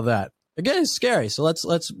 after all that. Again, it's scary. So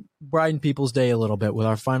let's brighten people's day a little bit with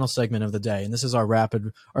our final segment of the day. And this is our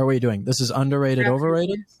rapid, or what are you doing? This is underrated,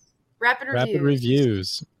 overrated? Rapid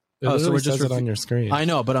reviews. It so we're just it on your screen. I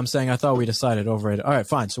know, but I'm saying I thought we decided overrated. All right,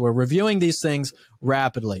 fine. So we're reviewing these things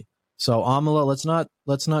rapidly. So Amala,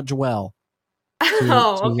 let's not dwell.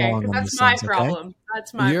 Okay. That's my problem. Okay?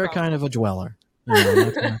 That's my You're problem. kind of a dweller. You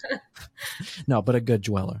know, no, but a good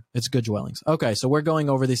dweller. It's good dwellings. Okay, so we're going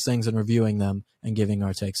over these things and reviewing them and giving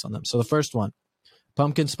our takes on them. So the first one,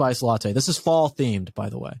 pumpkin spice latte. This is fall themed, by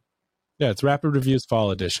the way. Yeah, it's Rapid Reviews Fall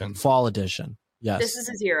Edition. Fall edition. Yes. This is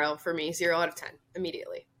a 0 for me. 0 out of 10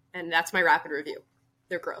 immediately. And that's my rapid review.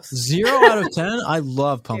 They're gross. 0 out of 10? I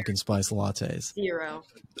love pumpkin spice lattes. 0.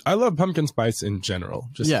 I love pumpkin spice in general.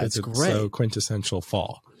 Just it's great. So quintessential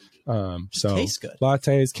fall. So tastes good.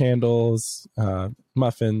 Lattes, candles,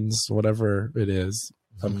 muffins, whatever it is,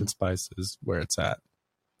 pumpkin spice is where it's at.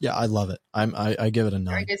 Yeah, I love it. I give it a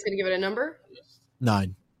 9. Are you guys going to give it a number?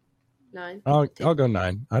 9. 9. I'll go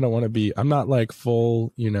 9. I don't want to be. I'm not like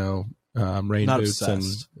full, rain not boots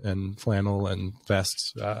obsessed. and flannel and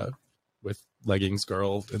vest with leggings,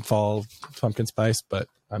 girl, and fall pumpkin spice. But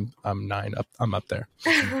I'm 9 up. I'm up there.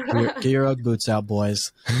 Get your Ugg boots out,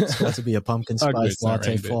 boys. It's got to be a pumpkin spice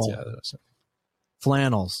latte fall.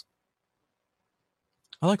 Flannels.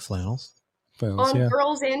 I like flannels. On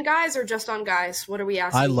girls and guys, or just on guys? What are we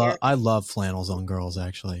asking? I love flannels on girls.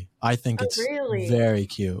 Actually, I think it's very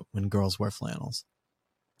cute when girls wear flannels.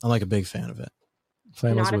 I'm like a big fan of it.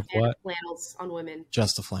 Flannels with what? Flannels on women.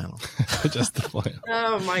 Just the flannel. Just the flannel.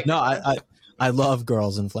 Oh my god. No, I love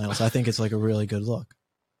girls in flannels. I think it's like a really good look.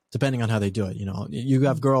 Depending on how they do it, you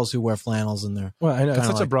have girls who wear flannels and they're I know it's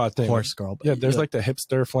such a broad thing. Horse girl, but there's like the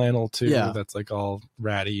hipster flannel too. Yeah. That's like all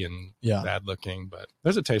ratty and bad looking. But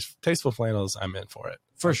there's a tasteful flannels. I'm in for it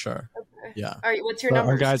for sure. Okay. Yeah. All right. What's your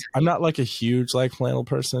number, guys? I'm not like a huge like flannel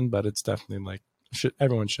person, but it's definitely like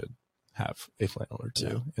everyone should have a flannel or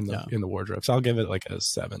two in the wardrobe. So I'll give it like a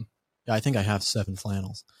 7. Yeah, I think I have 7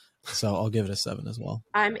 flannels. So I'll give it a 7 as well.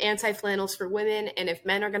 I'm anti flannels for women, and if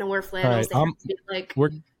men are going to wear flannels, they have to be like.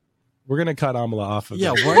 We're gonna cut Amala off of why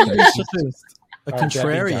are you a Debbie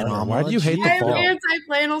contrarian. Downer. Alma. Why do you hate the I am fall?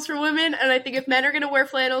 anti-flannels for women, and I think if men are going to wear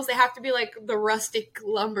flannels, they have to be like the rustic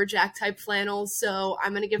lumberjack type flannels. So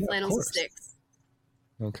I'm going to give flannels a course. 6.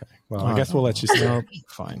 Okay. Well, I guess we'll let you stay. No,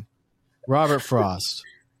 fine. Robert Frost.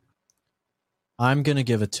 I'm going to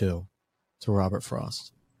give a 2 to Robert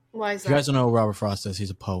Frost. Why is If you guys that? don't know who Robert Frost is, he's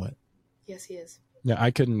a poet. Yes, he is. Yeah,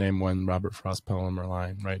 I couldn't name one Robert Frost poem or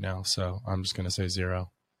line right now, so I'm just going to say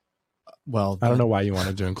 0. Well, I don't know why you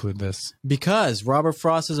wanted to include this. because Robert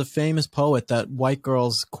Frost is a famous poet that white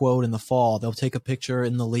girls quote in the fall. They'll take a picture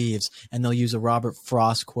in the leaves and they'll use a Robert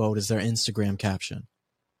Frost quote as their Instagram caption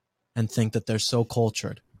and think that they're so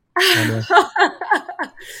cultured.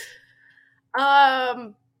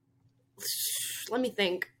 Let me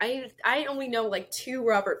think. I only know like 2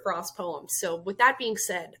 Robert Frost poems. So with that being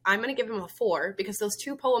said, I'm going to give him a 4 because those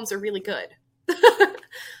 2 poems are really good.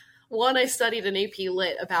 One, I studied in AP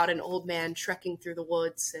Lit about an old man trekking through the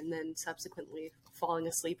woods and then subsequently falling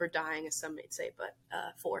asleep or dying, as some might say, but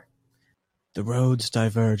 4. The roads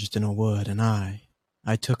diverged in a wood, and I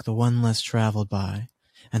took the one less traveled by,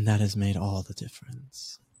 and that has made all the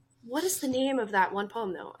difference. What is the name of that one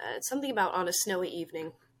poem, though? It's something about on a snowy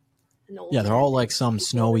evening. An old Yeah, they're man. all like some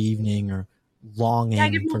snowy evening or longing Yeah, I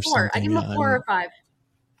give him for a 4. I something. give him a 4 or 5.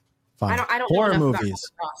 Fine. I don't know Horror enough about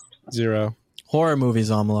movies. Robert Frost. 0. Horror movies,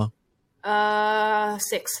 Amala.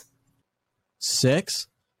 6. 6.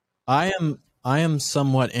 I am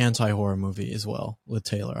somewhat anti-horror movie as well with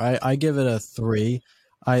Taylor. I give it a 3.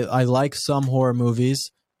 I like some horror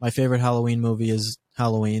movies. My favorite Halloween movie is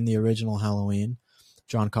Halloween, the original Halloween,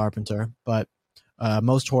 John Carpenter. But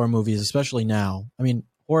most horror movies, especially now, I mean,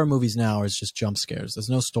 horror movies now is just jump scares. There's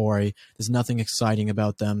no story. There's nothing exciting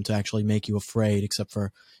about them to actually make you afraid except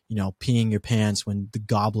for, peeing your pants when the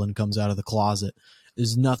goblin comes out of the closet.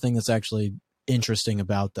 There's nothing that's actually interesting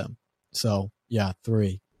about them. So, yeah,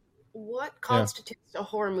 3. What constitutes a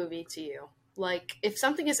horror movie to you? Like, if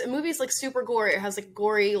something is a movie's like super gory, it has like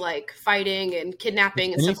gory like fighting and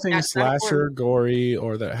kidnapping and stuff like Anything that. Is that a horror slasher, movie? gory,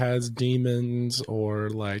 or that has demons or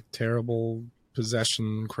like terrible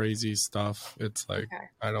possession, crazy stuff, it's like Okay.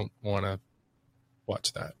 I don't want to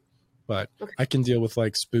watch that. But Okay. I can deal with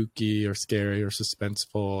like spooky or scary or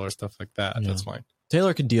suspenseful or stuff like that. Yeah. That's fine.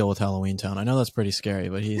 Taylor can deal with Halloween Town. I know that's pretty scary,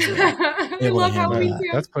 but he's I able to love handle Halloween that. too.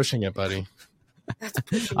 That's pushing it, buddy.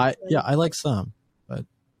 I like some, but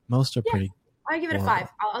most are pretty. I give it a horrible. 5.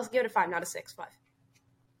 I'll give it a 5, not a 6. 5.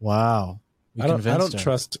 Wow. We I don't convinced her.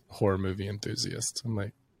 trust horror movie enthusiasts. I'm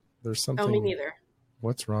like, there's something. Oh, me neither.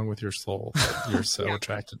 What's wrong with your soul that you're so Yeah.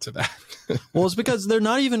 attracted to that? Well, it's because they're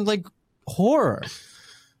not even like horror.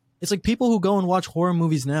 It's like people who go and watch horror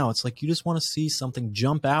movies now. It's like you just want to see something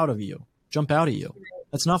jump out at you.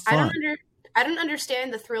 That's not I fun. don't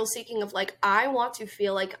understand the thrill seeking of like, I want to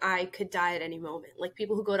feel like I could die at any moment. Like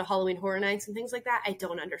people who go to Halloween Horror Nights and things like that, I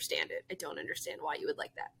don't understand it. I don't understand why you would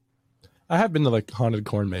like that. I have been to like haunted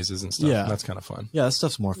corn mazes and stuff. Yeah. That's kind of fun. Yeah, that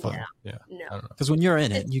stuff's more fun. Yeah. I No, don't know. Because when you're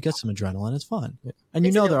in it, you get some adrenaline. It's fun. Yeah. And you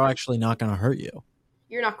It's know an they're open- actually not going to hurt you.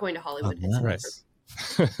 you're not going to Hollywood. Unless-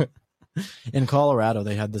 It's Right. In Colorado,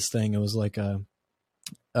 they had this thing. It was like a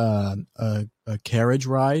carriage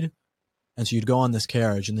ride. And so you'd go on this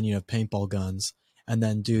carriage and then you have paintball guns and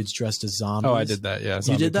then dudes dressed as zombies. Oh, I did that. Yeah. You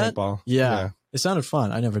Zombie did that? paintball. Yeah. It sounded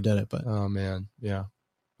fun. I never did it, but Oh man. Yeah.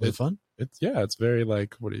 was it fun? It's very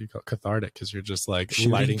like, what do you call it? Cathartic, because you're just like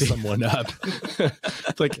Shooting lighting people. someone up.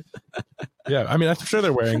 It's like, yeah. I mean, I'm sure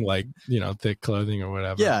they're wearing like, thick clothing or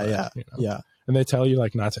whatever. Yeah, but, yeah, you know. yeah. And they tell you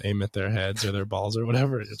like not to aim at their heads or their balls or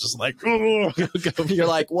whatever. You're just like, go. You're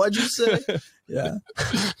like, what'd you say? Yeah.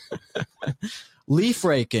 Leaf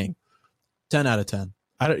raking. 10 out of 10.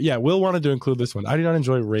 Will wanted to include this one. I do not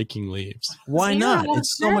enjoy raking leaves. Why 0 not? out of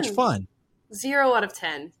It's so much 10. fun. 0 out of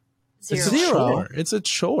 10. It's a 0. chore. It's a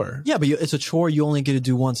chore. Yeah, but it's a chore you only get to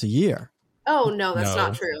do once a year. Oh no, that's No.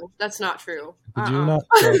 not true. That's not true. Did you not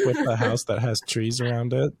grow up with a house that has trees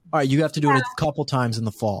around it? All right, you have to do it a couple times in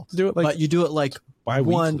the fall. Do it like But you do it like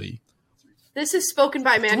bi-weekly. This is spoken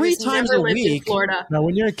by a man 3 who's times never a lived in week. Florida. Now,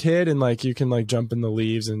 when you're a kid and like you can like jump in the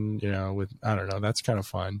leaves and with I don't know, that's kind of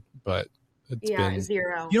fun. But it's Yeah, been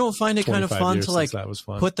 0. you don't find it kind of 25 fun years to like since that was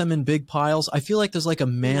fun. put them in big piles. I feel like there's like a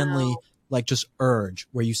manly No. like just urge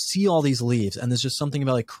where you see all these leaves and there's just something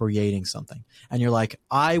about like creating something. And you're like,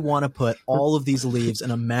 I want to put all of these leaves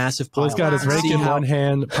in a massive pile. Will's got his Wow. rake See in how- one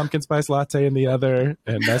hand, pumpkin spice latte in the other,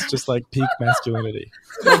 and that's just like peak masculinity.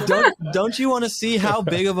 Like, don't you want to see how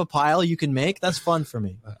big of a pile you can make? That's fun for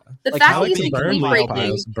me. The Like, fact how that you can think burn leaf leaf raking,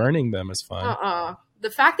 piles, burning them is fun. the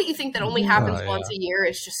fact that you think that only happens yeah. once a year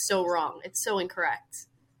is just so wrong. It's so incorrect.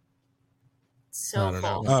 It's so I don't know.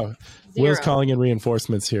 false. Oh, 0. Will's calling in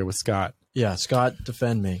reinforcements here with Scott. Yeah, Scott,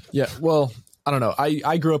 defend me. Yeah, well, I don't know.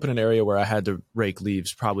 I grew up in an area where I had to rake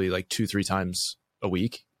leaves probably like 2-3 times a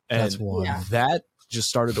week. And That's one. Yeah. that just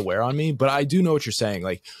started to wear on me. But I do know what you're saying.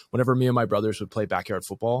 Like whenever me and my brothers would play backyard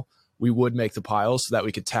football, we would make the piles so that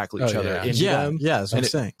we could tackle each other into them. Yeah, that's what I'm And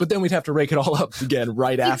saying. but then we'd have to rake it all up again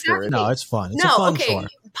right after. Exactly. No, it's fun. It's a fun chore.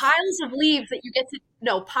 Piles of leaves that you get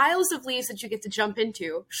to jump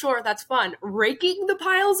into. Sure, that's fun. Raking the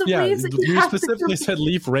piles of leaves that you you have to specifically jump said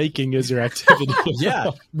leaf raking is your activity.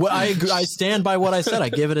 Yeah, well, I stand by what I said. I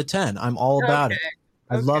give it a 10. I'm all about it.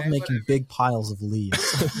 I love making big piles of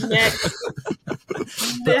leaves. Next.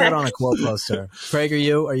 Put that on a quote poster. Craig, are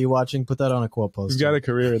you watching? Put that on a quote poster. He's got a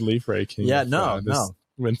career in leaf raking. Yeah, if, no. This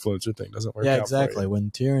influencer thing doesn't work Yeah, out for exactly. you.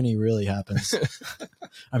 When tyranny really happens,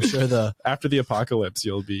 I'm sure After the apocalypse,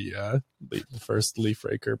 you'll be the first leaf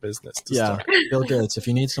raker business to start. Bill Gates. If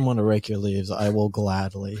you need someone to rake your leaves, I will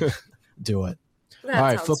gladly do it. That All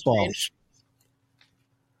right, sounds football. strange.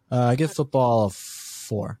 I give football a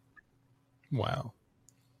 4. Wow.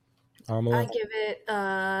 I give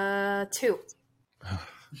it 2.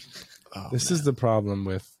 This is the problem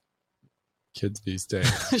with kids these days.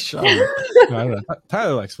 Shut up. No, I don't know.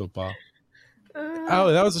 Tyler likes football.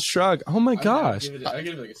 Oh, that was a shrug. Oh my gosh. I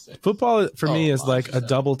give it like a 6. Football for me is wow, like she's a sad.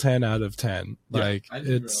 double 10 out of 10. Yeah, Like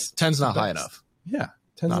it's 10's not high best. enough. Yeah,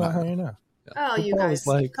 10's Not not high high enough. Oh, you Football guys, is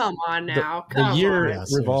like come on now. The Come year on. Yeah,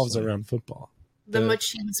 revolves seriously. around football. The the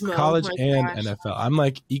machismo. College my and gosh. NFL. I'm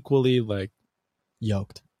like equally like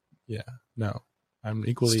Yoked. no. I'm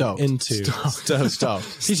equally Stoked. into Stoked.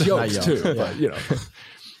 He's Not yoked yoked. too, Yeah. but you know.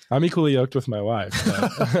 I'm equally yoked with my wife.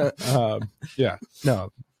 But,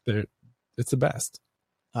 it's the best.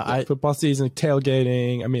 Football season,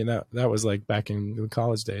 tailgating. I mean, that was like back in the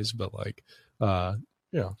college days, but like,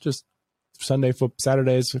 just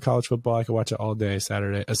Saturdays for college football. I could watch it all day.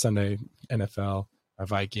 Sunday, NFL, our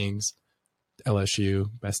Vikings, LSU,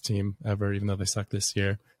 best team ever, even though they suck this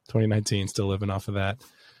year. 2019, still living off of that.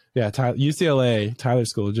 Yeah, UCLA, Tyler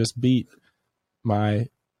School just beat my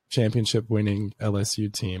championship-winning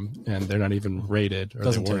LSU team, and they're not even rated. Or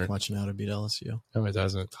Doesn't they take weren't. much now to beat LSU. No, it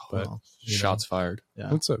doesn't. But Well, Shots fired.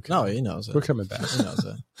 yeah. it's okay. No, he knows it. We're coming back. He knows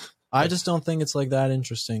it. I just don't think it's like that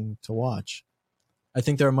interesting to watch. I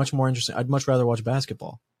think they're much more interesting. I'd much rather watch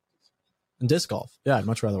basketball and disc golf. Yeah, I'd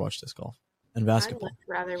much rather watch disc golf and basketball.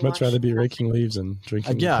 Much rather be raking leaves and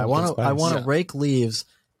drinking. Yeah, I want pumpkin to. I want to spice. rake leaves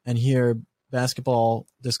and hear basketball,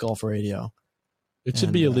 disc golf radio. It should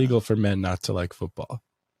and, be illegal for men not to like football.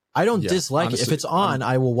 I don't Yeah, dislike it. If honestly, it's on,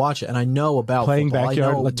 I will watch it, and I know about Playing football. I know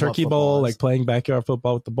backyard, what like turkey football bowl, is. like playing backyard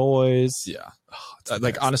football with the boys. Yeah. the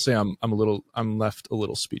Like best. honestly, I'm left a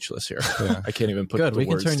little speechless here. Yeah. I can't even put Good. the We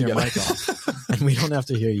can words turn your together. mic off, and we don't have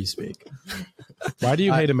to hear you speak. Why do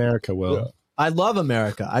you hate America, Will? Yeah. I love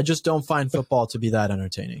America. I just don't find football to be that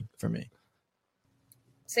entertaining for me.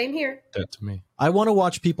 Same here. That to me. I want to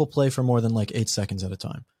watch people play for more than like 8 seconds at a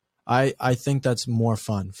time. I think that's more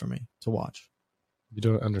fun for me to watch. You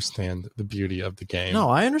don't understand the beauty of the game. No,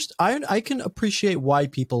 I understand. I can appreciate why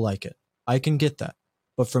people like it. I can get that.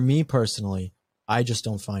 But for me personally, I just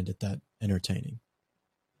don't find it that entertaining.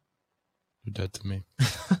 You're dead to me.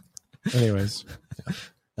 Anyways,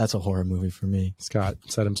 That's a horror movie for me. Scott,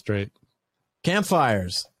 set him straight.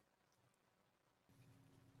 Campfires.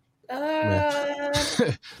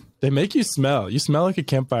 They make you smell. You smell like a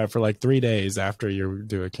campfire for like 3 days after you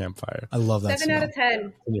do a campfire. I love that 7 out smell. of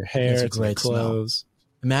 10. In your hair, It's a it's in your great smell. clothes.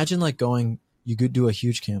 Imagine like you could do a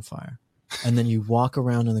huge campfire and then you walk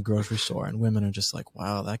around in the grocery store and women are just like,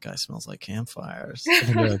 wow, that guy smells like campfires.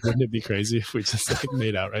 And you're like, wouldn't it be crazy if we just like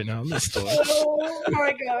made out right now in the store? Oh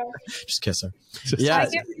my god. Just kiss her. Just- Yeah. I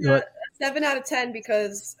give it a 7 out of 10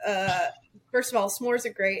 because, first of all, s'mores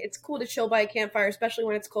are great. It's cool to chill by a campfire, especially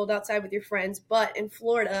when it's cold outside with your friends. But in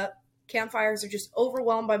Florida, campfires are just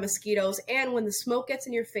overwhelmed by mosquitoes. And when the smoke gets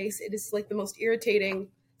in your face, it is like the most irritating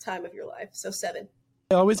time of your life. So 7.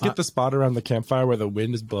 I always get the spot around the campfire where the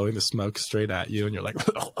wind is blowing the smoke straight at you, and you're like,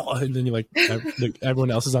 and then you like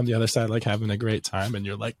everyone else is on the other side, like having a great time, and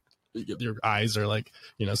you're like, your eyes are like,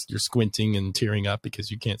 you're squinting and tearing up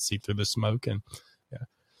because you can't see through the smoke, and yeah,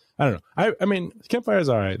 I don't know. I mean, campfires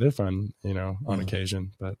are all right; they're fun, on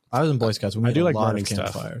occasion, but I was in Boy Scouts. We I made do a like lot burning of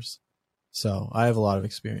stuff. campfires. So I have a lot of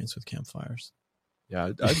experience with campfires. Yeah,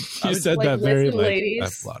 you said like, that very listen, like ladies. I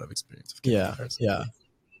have a lot of experience. With Yeah. campfires. Yeah.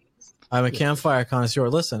 I'm a campfire connoisseur.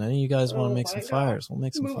 Listen, any of you guys want Oh to make my some God. fires? We'll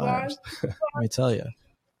make some Move fires. Let me tell you.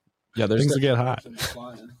 yeah. Things will get hot.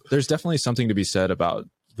 There's definitely something to be said about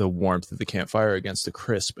the warmth of the campfire against the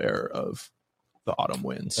crisp air of the autumn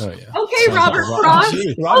winds. Oh yeah. Okay, Robert Frost.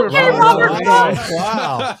 Robert Okay, Frost. Robert Frost.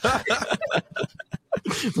 Wow.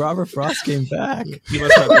 Robert Frost came back. He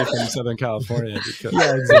must not be from Southern California because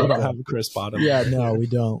Yeah, exactly. we don't have a Chris Bottom. Yeah, no, we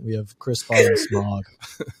don't. We have Chris Bottom smog.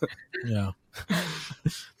 Yeah.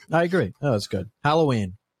 I agree. That was good.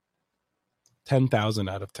 Halloween. 10,000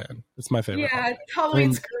 out of 10. It's my favorite. Yeah, holiday.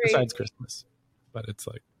 Halloween's great. Besides Christmas, but it's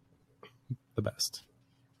like the best.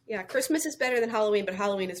 Yeah, Christmas is better than Halloween, but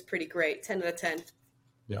Halloween is pretty great. 10 out of 10.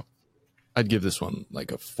 Yeah. I'd give this one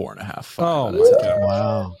like a 4.5. Oh, out of 10. okay.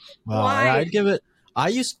 Wow. Why? I'd give it.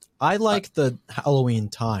 I like the Halloween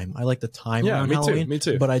time. I like the time Yeah, around me too, Halloween. me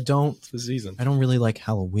too. But I don't. It's the season. I don't really like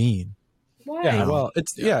Halloween. Why? Yeah, well,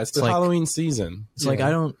 it's the like- Halloween season. It's like I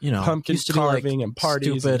don't. Pumpkin used to be like carving and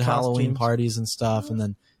parties, stupid and Halloween costumes. parties and stuff, and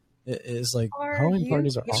then it's like Halloween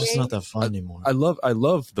parties are it's just not that fun anymore. I love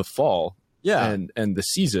the fall Yeah, and the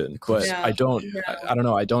season, but Yeah. I don't No. I don't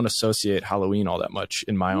know. I don't associate Halloween all that much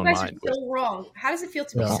in my You own guys mind. are so wrong. How does it feel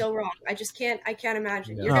to be Yeah. so wrong? I just can't. I can't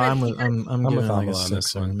imagine. Yeah. You're no, gonna. I'm with giving it like a Amala on 6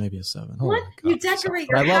 this or one. maybe a 7. Oh What? my You God. decorate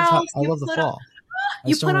But your I love house. I love the put fall. I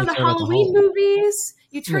You just don't put on really the care about Halloween whole- movies.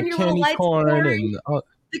 You turn your little candy lights corn orange. and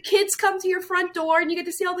The kids come to your front door, and you get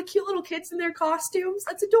to see all the cute little kids in their costumes.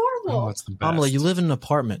 That's adorable. it's the best. Pamela, you live in an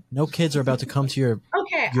apartment. No kids are about to come to your.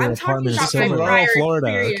 Okay, Your I'm talking apartment is about so my rural prior Florida,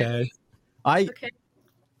 experience. okay? Okay.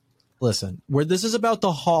 Listen. This is about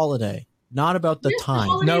the holiday, not about the Yes, the time.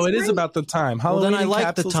 holiday- No, it is great. about the time. Well, Halloween then I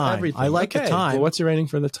like the encapsulates time. everything. I like the Okay, time. well, what's your rating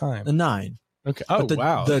for the time? The 9. Okay. Oh, But the,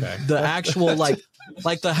 wow. The, okay. the actual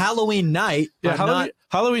like the Halloween night. Yeah, I'm Halloween, not-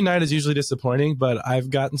 Halloween night is usually disappointing, but I've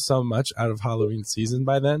gotten so much out of Halloween season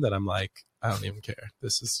by then that I'm like, I don't even care.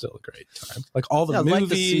 This is still a great time. Like all the yeah, movies. like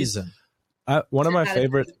the season. One of my Out of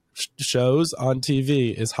favorite shows on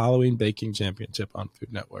TV is Halloween Baking Championship on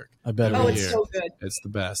Food Network. I bet. Oh, it it's is. so good. It's the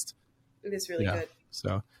best. It is really Yeah. good.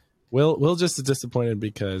 So Will just is disappointed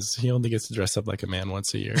because he only gets to dress up like a man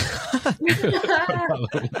once a year.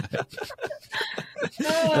 Halloween night.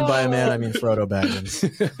 And by a man, I mean Frodo Baggins.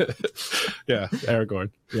 Yeah,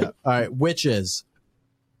 Aragorn. Yeah. All right. Witches.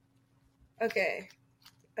 Okay.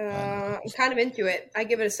 I'm kind of into it. I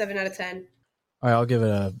give it a 7 out of 10. All right. I'll give it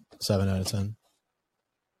a 7 out of 10.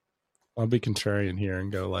 I'll be contrarian here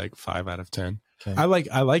and go like 5 out of 10. Okay.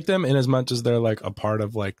 I like them in as much as they're like a part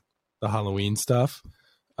of like the Halloween stuff,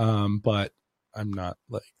 but I'm not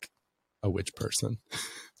like a witch person.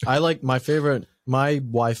 I like my favorite. My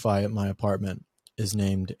Wi-Fi at my apartment is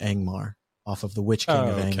named Angmar, off of the Witch King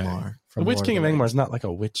of okay. Angmar. The Witch Lord King of the Angmar Rings. is not like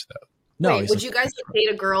a witch though. No, Wait, he's would a- you guys date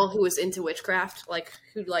a girl who was into witchcraft? Like,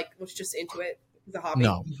 who like was just into it as a hobby?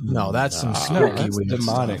 No, that's some No, spooky that's weird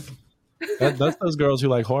demonic. stuff. That's those girls who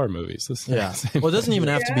like horror movies. That's the Yeah. same Well, it doesn't thing. even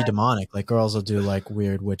have to be Yeah. demonic. Like girls will do like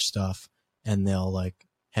weird witch stuff, and they'll like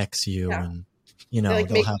hex you, Yeah. and They, like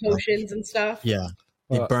they'll make have like, potions and stuff. yeah,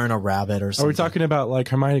 they Well, burn a rabbit or something. Are we talking about like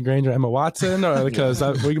Hermione Granger, Emma Watson, or because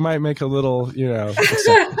we might make a little,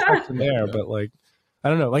 exception there, but like I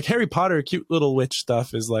don't know, like Harry Potter, cute little witch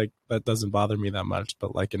stuff is like that doesn't bother me that much,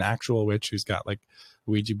 but like an actual witch who's got like a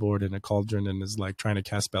Ouija board and a cauldron and is like trying to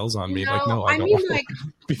cast spells on me, like no, I I don't mean want like to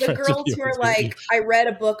be the friends with girls you. who are like, I read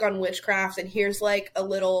a book on witchcraft, and here's like a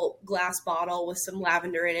little glass bottle with some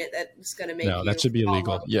lavender in it that's gonna make No, you that should be fall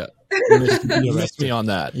illegal. in love. Yeah, Be you missed arrested. me on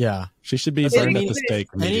that. Yeah, She should be That's what burned I at mean. the stake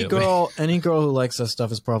any immediately. any girl who likes that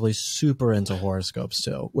stuff is probably super into horoscopes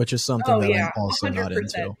too, which is something Oh, that yeah, I'm also not 100%.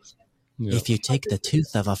 into. Yeah. If you take the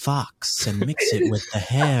tooth of a fox and mix it with the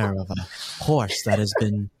hair of a horse that has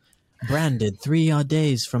been branded 3 odd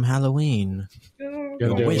days from Halloween, Oh, Gotta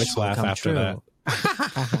your do a wish witch will laugh come after true.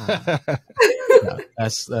 that. Yeah,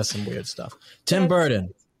 that's some weird stuff. Tim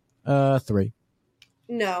Burton, 3.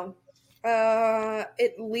 No.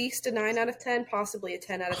 At least a 9 out of 10, possibly a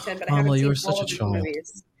 10 out of 10, but I Pamela, haven't you seen are all such of a his child.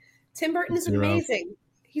 movies. Tim Burton is 0. amazing.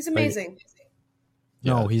 He's amazing.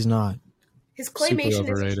 No, he's not. His claymation is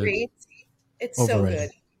overrated. great. It's so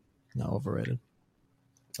Overrated. good. No, overrated.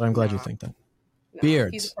 But I'm glad you Nah. think that. No,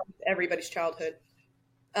 Beards. He's a part of everybody's childhood.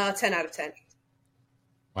 10 out of 10.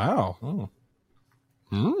 Wow. Oh.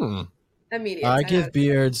 Immediate. I 10 out give of 10.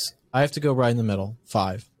 beards. I have to go right in the middle.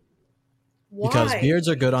 5. Why? Because beards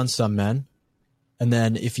are good on some men. And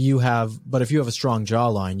then if you have a strong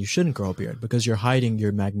jawline, you shouldn't grow a beard because you're hiding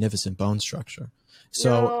your magnificent bone structure. So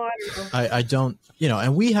No, I don't know. I don't,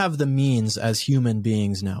 and we have the means as human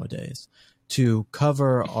beings nowadays to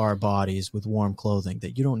cover our bodies with warm clothing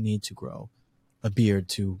that you don't need to grow a beard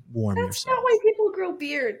to warm That's yourself. not why people grow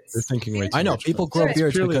beards. You're thinking way too I know much, people but- grow It's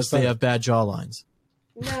beards purely because they aesthetic. have bad jawlines.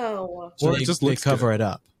 No. So Or it they, just they looks cover good. it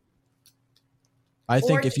up. I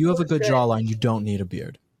think it if you have a looks good good. jawline, you don't need a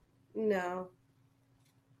beard. No.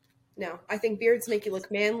 No. I think beards make you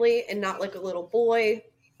look manly and not like a little boy.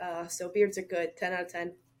 So beards are good. 10 out of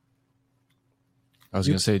 10. I was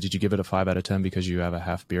going to say, did you give it a 5 out of 10 because you have a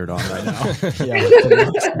half beard on right now? Yeah,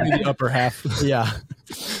 The upper half. yeah.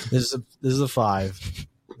 This is a 5.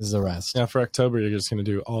 This is the rest. Yeah, for October, you're just going to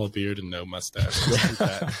do all beard and no mustache.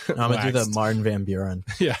 I'm gonna do the Martin Van Buren.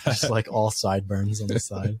 Yeah. Just like all sideburns on the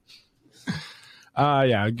side.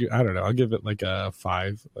 Yeah, I don't know. I'll give it like a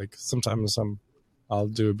 5. Like sometimes I'll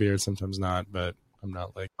do a beard, sometimes not, but I'm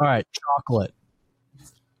not like. All right, chocolate.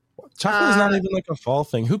 Chocolate is not even like a fall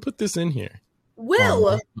thing. Who put this in here?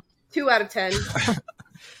 Will, 2 out of 10.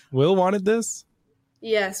 Will wanted this?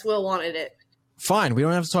 Yes, Will wanted it. Fine, we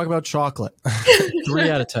don't have to talk about chocolate. 3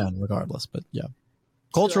 out of 10, regardless. But yeah,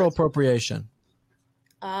 cultural appropriation.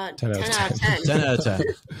 10 out of 10. 10 out of 10.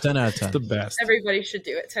 10 out of 10. The best. Everybody should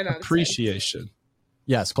do it. 10 out of 10. Appreciation.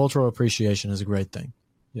 Yes, cultural appreciation is a great thing.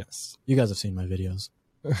 Yes. You guys have seen my videos.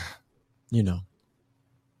 You know.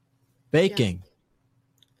 Baking.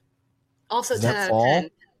 Also Is 10 that out fall? of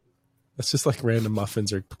 10. It's just like random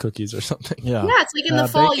muffins or cookies or something. Yeah. Yeah, it's like in the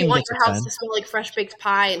fall, baking you want gets your a house 10. to smell like fresh baked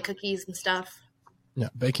pie and cookies and stuff. Yeah,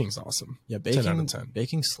 baking's awesome. Yeah, 10 baking. out of 10.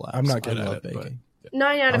 Baking slaps. I'm not good I at love it, but baking.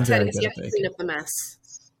 9 out I'm of 10 very because good you at have to clean baking. up the mess.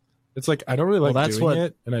 It's like I don't really like Well, that's doing what-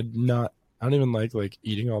 it, and I don't even like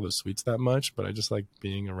eating all the sweets that much, but I just like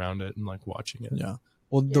being around it and like watching it. Yeah.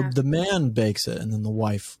 Well, Yeah. the man bakes it, and then the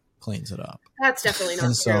wife cleans it up. That's definitely not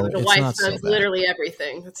And so true. The it's wife not so does bad. literally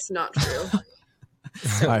everything. That's not true.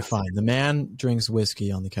 All right, fine. The man drinks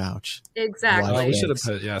whiskey on the couch. Exactly. Oh, we should have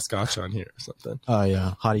Thanks. put scotch on here or something. Oh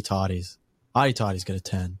yeah, hottie toddies. Hottie toddies get a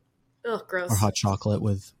 10. Ugh, gross. Or hot chocolate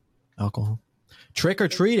with alcohol. Trick or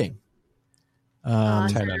treating. 10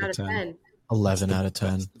 10 out of 10. 11 out of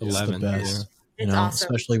 10. It's the 11, best. yeah. You It's know, awesome.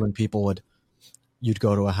 especially when you'd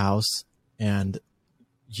go to a house and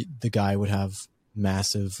the guy would have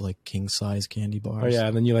massive like king size candy bars. Oh yeah,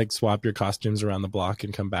 and then you like swap your costumes around the block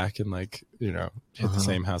and come back and like hit Uh-huh. the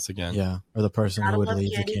same house again. Yeah. Or the person Gotta who would love leave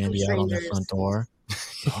the candy from candy out on their strangers. front door.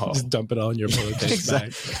 Just dump it all in your pillowcase bag.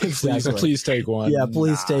 Exactly. Please take one. Yeah,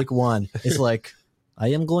 please take one. It's like, I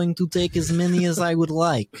am going to take as many as I would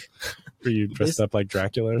like. Were you dressed up like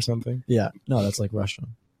Dracula or something? Yeah. No, that's like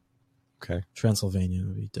Russian. Okay. Transylvanian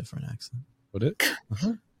would be a different accent. Would it?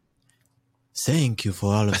 Thank you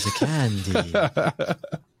for all of the candy.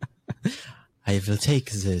 I will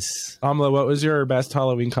take this. Amla, what was your best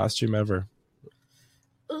Halloween costume ever?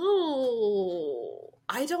 Ooh,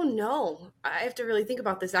 I don't know. I have to really think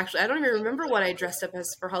about this, actually. I don't even remember what I dressed up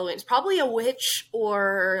as for Halloween. It's probably a witch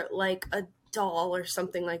or like a doll or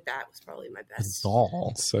something like that was probably my A best. doll.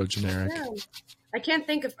 It's so generic. Yeah. I can't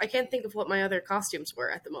think of what my other costumes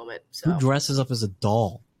were at the moment. Who So dresses up as a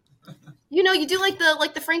doll? you do like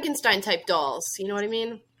the Frankenstein type dolls. You know what I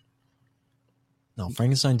mean? No,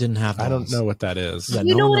 Frankenstein didn't have dolls. I don't know what that is. Yeah,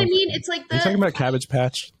 You no know one what I knows. mean? It's like Are you talking the about Cabbage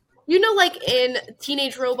Patch? like in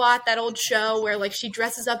Teenage Robot, that old show where like she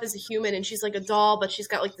dresses up as a human and she's like a doll, but she's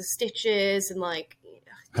got like the stitches and like.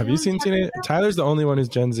 Have know you what seen I'm talking Teenage? about? Tyler's the only one who's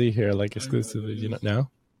Gen Z here, like exclusively. Do you not know?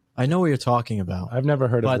 I know what you're talking about. I've never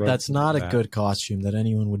heard of But Ro- that's not a that. good costume that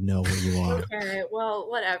anyone would know what you are. Okay, well,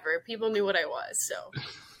 whatever. People knew what I was, so.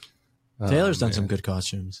 Oh, Taylor's done man. some good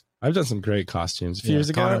costumes. I've done some great costumes. A few Yeah, years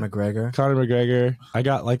ago, Conor McGregor. Conor McGregor. I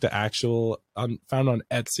got like the actual found on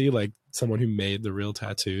Etsy, like someone who made the real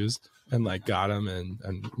tattoos and like got them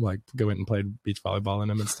and like go in and played beach volleyball in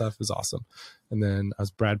them and stuff. It was awesome. And then I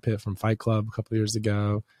was Brad Pitt from Fight Club a couple years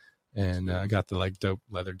ago, and I got the like dope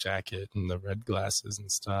leather jacket and the red glasses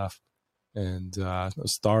and stuff. And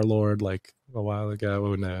Star Lord like a while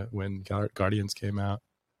ago when Guardians came out.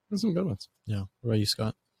 There's some good ones. Yeah. What about you,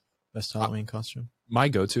 Scott? Best Halloween costume? My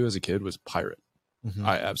go-to as a kid was pirate. Mhm.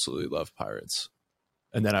 I absolutely love pirates.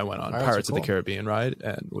 And then I went on Pirates are Pirates of the cool. Caribbean ride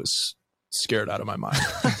and was scared out of my mind.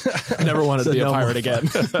 I never wanted So to be a no more pirate again.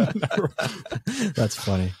 That's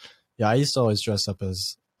funny. Yeah, I used to always dress up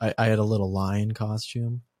as I had a little lion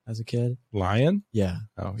costume as a kid. Lion? Yeah,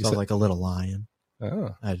 Oh, so like a little lion.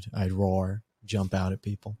 oh. I'd roar, jump out at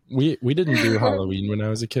people. We didn't do Halloween when I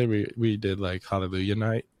was a kid. We did like Hallelujah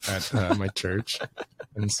night at my church,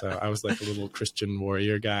 and so I was like a little Christian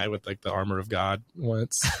warrior guy with like the armor of God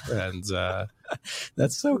once, and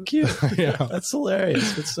That's so cute. Yeah. That's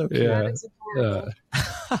hilarious. It's so cute. yeah, That is adorable.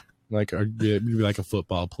 like or maybe like a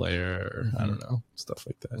football player, or I don't know, stuff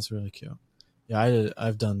like that. That's really cute. Yeah,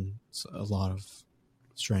 I've done a lot of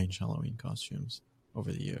strange Halloween costumes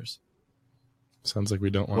over the years, Sounds like we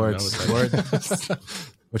don't want to know what that is.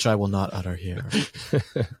 which I will not utter here.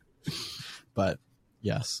 But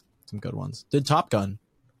yes, some good ones. Did Top Gun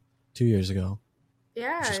 2 years ago.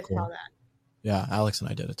 Yeah, Which I is cool. saw that. Yeah, Alex and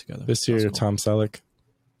I did it together. This That was year, cool. Tom Selleck.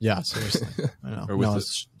 Yeah, seriously. I know. Or with No, the-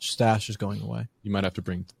 his stash is going away. You might have to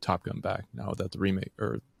bring Top Gun back now that the remake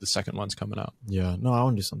or the second one's coming out. Yeah. No, I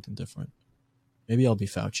want to do something different. Maybe I'll be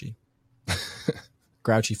Fauci.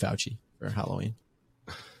 Grouchy Fauci for Halloween.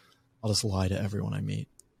 I'll just lie to everyone I meet.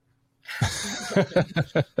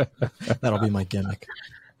 That'll be my gimmick.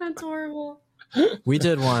 That's horrible. We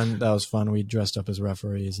did one that was fun. We dressed up as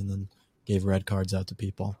referees and then gave red cards out to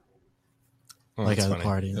people. Oh, Like that's at a funny.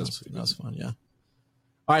 party. That's That was fun, yeah.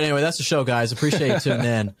 All right, anyway, that's the show, guys. Appreciate you tuning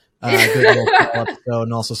in. Good little episode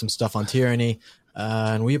and also some stuff on tyranny.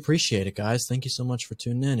 And we appreciate it, guys. Thank you so much for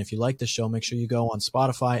tuning in. If you like the show, make sure you go on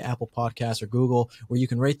Spotify, Apple Podcasts, or Google, where you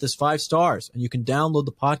can rate this 5 stars and you can download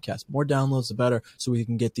the podcast. More downloads, the better, so we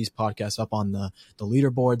can get these podcasts up on the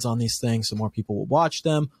leaderboards on these things, so more people will watch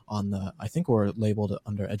them. I think we're labeled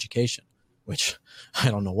under education, which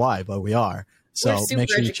I don't know why, but we are. So We're super make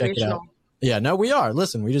sure you check it out. educational. Yeah, no, we are.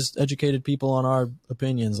 Listen, we just educated people on our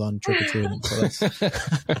opinions on trick-or-treating. So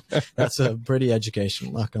that's a pretty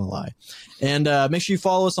educational, not going to lie. And make sure you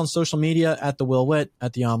follow us on social media at The Will Witt,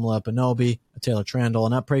 at The Amala Benobi, at Taylor Trandle,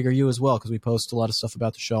 and at PragerU as well, because we post a lot of stuff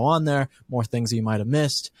about the show on there, more things that you might have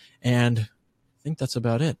missed. And I think that's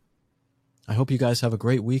about it. I hope you guys have a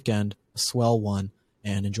great weekend, a swell one,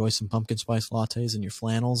 and enjoy some pumpkin spice lattes and your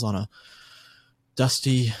flannels on a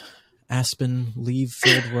dusty aspen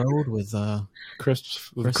leaf-filled road with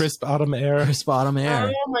Crisp autumn air. crisp autumn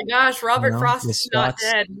air. Oh my gosh, Robert You know, Frost with is not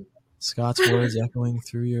Scott's- dead. Scott's words echoing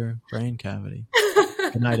through your brain cavity.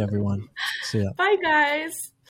 Good night, everyone. See ya. Bye, guys.